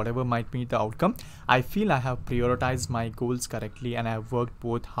today. Whatever might be the outcome, I feel I have prioritized my goals correctly and I have worked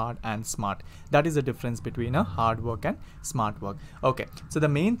both hard and smart. That is the difference between a hard work and smart work. Okay, so the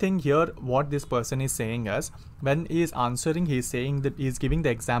main thing here, what this person is saying is, when he is answering, he is saying that he is giving the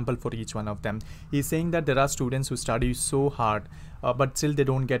example for each one of them. He is saying that there are students who study so hard, but still they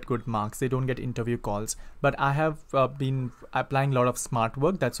don't get good marks, they don't get interview calls. But I have been applying a lot of smart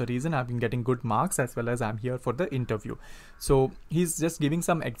work. That's the reason I've been getting good marks, as well as I'm here for the interview. So he's just giving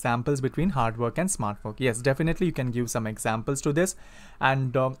some examples between hard work and smart work. Yes, definitely you can give some examples to this,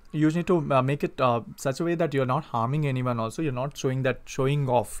 and you need to make it such a way that you're not harming anyone. Also, you're not showing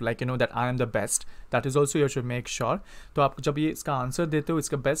off, like, you know, that I am the best. That is also you should make sure. तो आप जब ये इसका answer देते हो,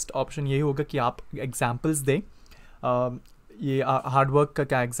 इसका best option यही होगा कि आप एग्जाम्पल्स दें. ये हार्ड वर्क का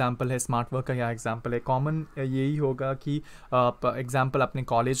क्या एग्जांपल है, स्मार्ट वर्क का क्या एग्जांपल है. कॉमन यही होगा कि आप एग्जांपल अपने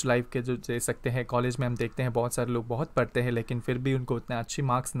कॉलेज लाइफ के जो दे सकते हैं. कॉलेज में हम देखते हैं बहुत सारे लोग बहुत पढ़ते हैं, लेकिन फिर भी उनको उतने अच्छी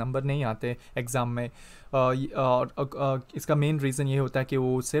मार्क्स नंबर नहीं आते एग्ज़ाम में. इसका मेन रीज़न ये होता है कि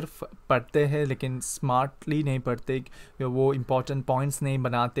वो सिर्फ पढ़ते हैं लेकिन स्मार्टली नहीं पढ़ते, वो इम्पॉर्टेंट पॉइंट्स नहीं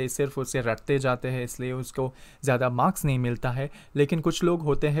बनाते, सिर्फ उसे रटते जाते हैं, इसलिए उसको ज़्यादा मार्क्स नहीं मिलता है. लेकिन कुछ लोग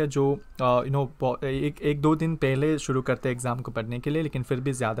होते हैं जो एक दो दिन पहले शुरू करते हैं एग्ज़ाम को पढ़ने के लिए, लेकिन फिर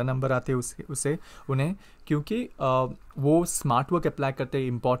भी ज़्यादा नंबर आते हैं उन्हें, क्योंकि वो स्मार्ट वर्क अप्लाई करते हैं,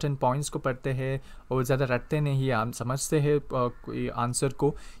 इंपॉर्टेंट पॉइंट्स को पढ़ते हैं और ज़्यादा रटते नहीं, आप समझते हैं आंसर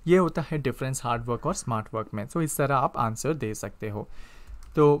को. ये होता है डिफरेंस हार्ड वर्क और स्मार्ट वर्क में. तो इस तरह आप आंसर दे सकते हो.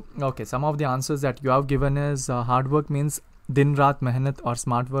 तो okay, some of the answers that you have given is hard work means दिन रात मेहनत, और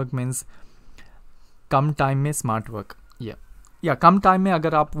स्मार्ट वर्क मीन्स कम टाइम में स्मार्ट वर्क. या कम टाइम में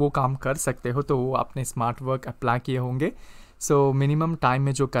अगर आप वो काम कर सकते हो तो वो आपने स्मार्ट वर्क अप्लाई किए होंगे. सो मिनिमम टाइम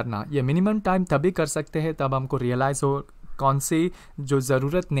में जो करना, ये मिनिमम टाइम तभी कर सकते हैं तब हमको रियलाइज़ हो कौन सी जो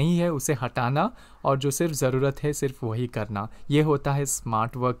ज़रूरत नहीं है उसे हटाना, और जो सिर्फ ज़रूरत है सिर्फ वही करना. ये होता है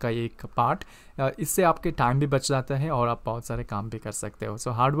स्मार्ट वर्क का एक पार्ट. इससे आपके टाइम भी बच जाता है और आप बहुत सारे काम भी कर सकते हो.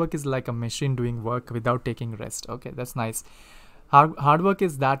 So hard work is like a machine doing work without taking rest. Okay, that's nice. Hard work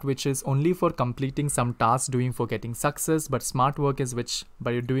is that which is only for completing some task, doing for getting success, but smart work is which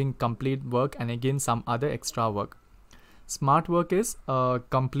by doing complete work and again some other extra work. Smart work is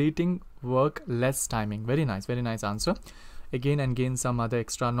completing work less timing. Very nice answer. Again and gain some other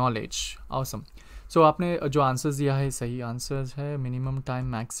extra knowledge. Awesome. So आपने जो answers दिया है सही answers है. Minimum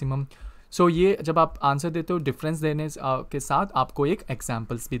time, maximum. सो ये जब आप answer देते हो, डिफरेंस देने के साथ आपको एक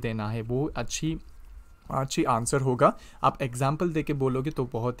एग्जाम्पल्स भी देना है. वो अच्छी आंसर होगा. आप एग्जाम्पल देके बोलोगे तो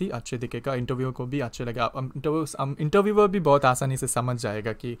बहुत ही अच्छे दिखेगा, इंटरव्यू को भी अच्छे लगेगा. इंटरव्यूअर भी बहुत आसानी से समझ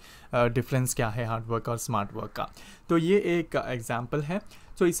जाएगा कि डिफरेंस क्या है हार्ड वर्क और स्मार्ट वर्क का. तो ये एक एग्जाम्पल है.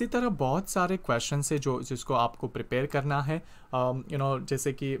 तो इसी तरह बहुत सारे क्वेश्चन है जिसको आपको प्रिपेयर करना है.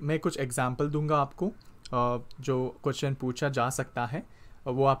 जैसे कि मैं कुछ एग्जाम्पल दूंगा आपको जो क्वेश्चन पूछा जा सकता है,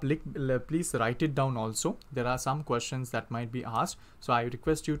 वो आप please write it down also. There are some questions that might be asked, so I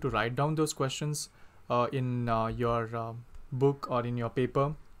request you to write down those questions in your book or in your paper.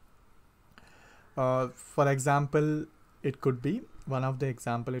 For example, it could be one of the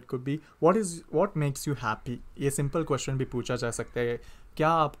example, it could be what makes you happy. ये simple question भी पूछा जा सकता है. क्या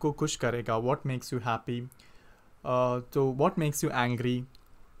आपको खुश करेगा? What makes you happy? तो what makes you angry?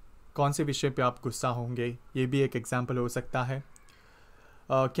 कौन से विषय पे आप गुस्सा होंगे? ये भी एक example हो सकता है.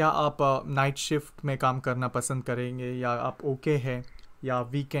 क्या आप नाइट शिफ्ट में काम करना पसंद करेंगे, या आप ओके है, या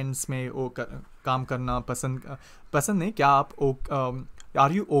वीकेंड्स में काम करना पसंद नहीं, क्या आप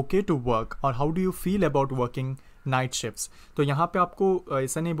are you okay to work, और how do you feel about working night shifts. तो यहाँ पे आपको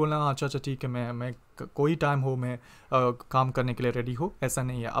ऐसा नहीं बोलना अच्छा ठीक है मैं कोई टाइम हो मैं काम करने के लिए रेडी हो, ऐसा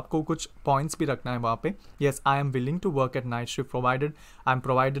नहीं है. आपको कुछ पॉइंट्स भी रखना है वहाँ पे. Yes, I am willing to work at night shift provided I am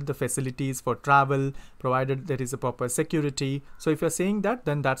provided the facilities for travel, provided there is a proper security. So if you are saying that,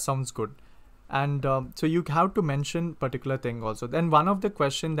 then that sounds good. And so you have to mention particular thing also. Then one of the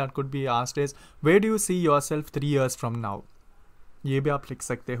question that could be asked is, where do you see yourself 3 years from now? ये भी आप लिख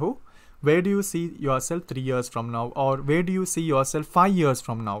सकते हो. Where do you see yourself 3 years from now? or where do you see yourself 5 years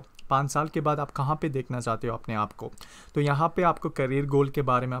from now? 5 साल के बाद आप कहाँ पे देखना चाहते हो अपने आप को. तो यहाँ पे आपको करियर गोल के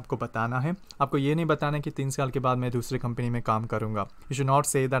बारे में आपको बताना है. आपको ये नहीं बताना कि 3 साल के बाद मैं दूसरी कंपनी में काम करूँगा. You should not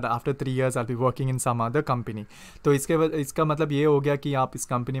say that after 3 years I be working in some other company. तो इसका मतलब ये हो गया कि आप इस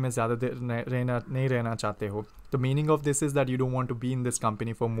कंपनी में ज़्यादा देर नहीं रहना चाहते हो. तो meaning of this is that you don't want to be in this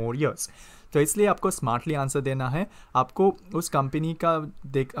company for more years. तो इसलिए आपको स्मार्टली आंसर देना है. आपको उस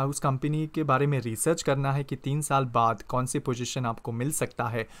कंपनी के बारे में रिसर्च करना है कि 3 साल बाद कौन सी पोजीशन आपको मिल सकता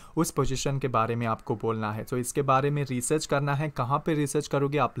है. उस पोजीशन के बारे में आपको बोलना है। तो इसके बारे में रिसर्च करना है। कहाँ पे रिसर्च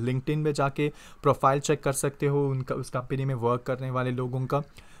करोगे? आप लिंक्डइन में जाके प्रोफाइल चेक कर सकते हो उनका, उस कंपनी में वर्क करने वाले लोगों का,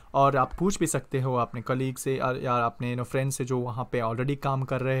 और आप पूछ भी सकते हो अपने कलीग से या अपने फ्रेंड से जो वहाँ पे ऑलरेडी काम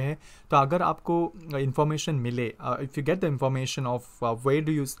कर रहे हैं। तो अगर आपको इन्फॉर्मेशन मिले, if you get the information of where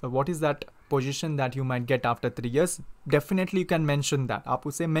do you, what is that position that you might get after 3 years, definitely you can mention that. आप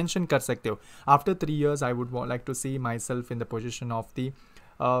उसे मेंशन कर सकते हो। After 3 years I would like to C my self in the position of the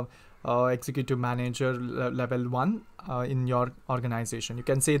executive manager level 1 in your organization. You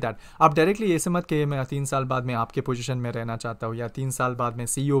can say that. आप directly ऐसे मत कहिए मैं 3 साल बाद मैं आपके पोजीशन में रहना चाहता हूँ या 3 साल बाद मैं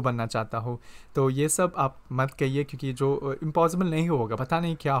CEO बनना चाहता हूँ। तो ये सब आप मत कहिए, क्योंकि जो इम्पॉसिबल नहीं होगा, पता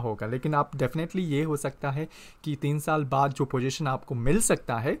नहीं क्या होगा। लेकिन आप डेफिनेटली ये हो सकता है कि 3 साल बाद जो पोजीशन आपको मिल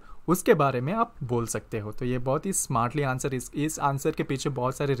सकता है उसके बारे में आप बोल सकते हो। तो ये बहुत ही स्मार्टली आंसर, इस आंसर के पीछे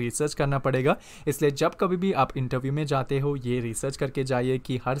बहुत सारे रिसर्च करना पड़ेगा। इसलिए जब कभी भी आप इंटरव्यू में जाते हो ये रिसर्च करके जाइए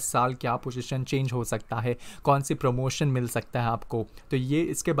कि हर साल क्या पोजीशन चेंज हो सकता है, कौन सी प्रमोशन मिल सकता है आपको। तो ये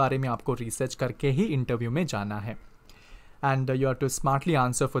इसके बारे में आपको रिसर्च करके ही इंटरव्यू में जाना है। And you have to smartly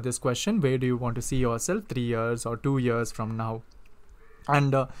answer for this question, where do you want to see yourself 3 years or 2 years from now?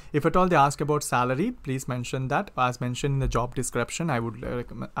 And if at all they ask about salary, please mention that as mentioned in the job description, I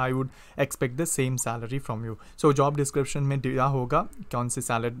would expect the same salary from you. So job description में दिया होगा कौन सी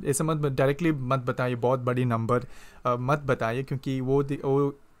salary, ऐसे मत directly मत बताइए, बहुत बड़ी नंबर मत बताइए, क्योंकि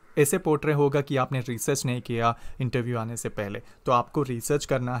वो ऐसे पोर्ट्रे होगा कि आपने रिसर्च नहीं किया इंटरव्यू आने से पहले। तो आपको रिसर्च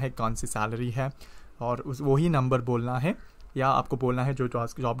करना है कौन सी सैलरी है और वही नंबर बोलना है, या आपको बोलना है जो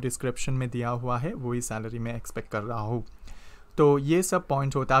जॉब डिस्क्रिप्शन में दिया हुआ है वही सैलरी मैं एक्सपेक्ट कर रहा हूँ। तो ये सब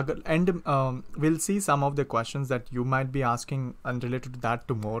पॉइंट होता है। अगर and will see some of the questions that you might be asking and related to that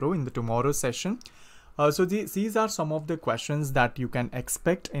tomorrow in the tomorrow session. So these are some of the questions that you can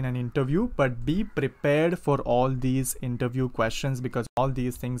expect in an interview, but be prepared for all these interview questions, because all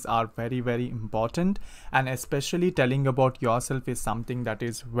these things are very, very important, and especially telling about yourself is something that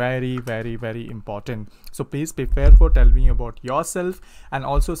is very, very, very important. So please prepare for telling me about yourself, and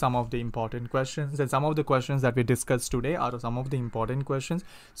also some of the important questions, and some of the questions that we discussed today are some of the important questions.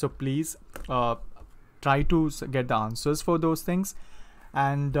 So please try to get the answers for those things.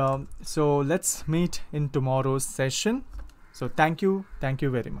 And so let's meet in tomorrow's session. So thank you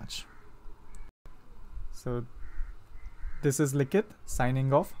very much. So this is Likith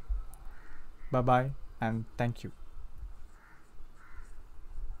signing off. Bye bye and thank you.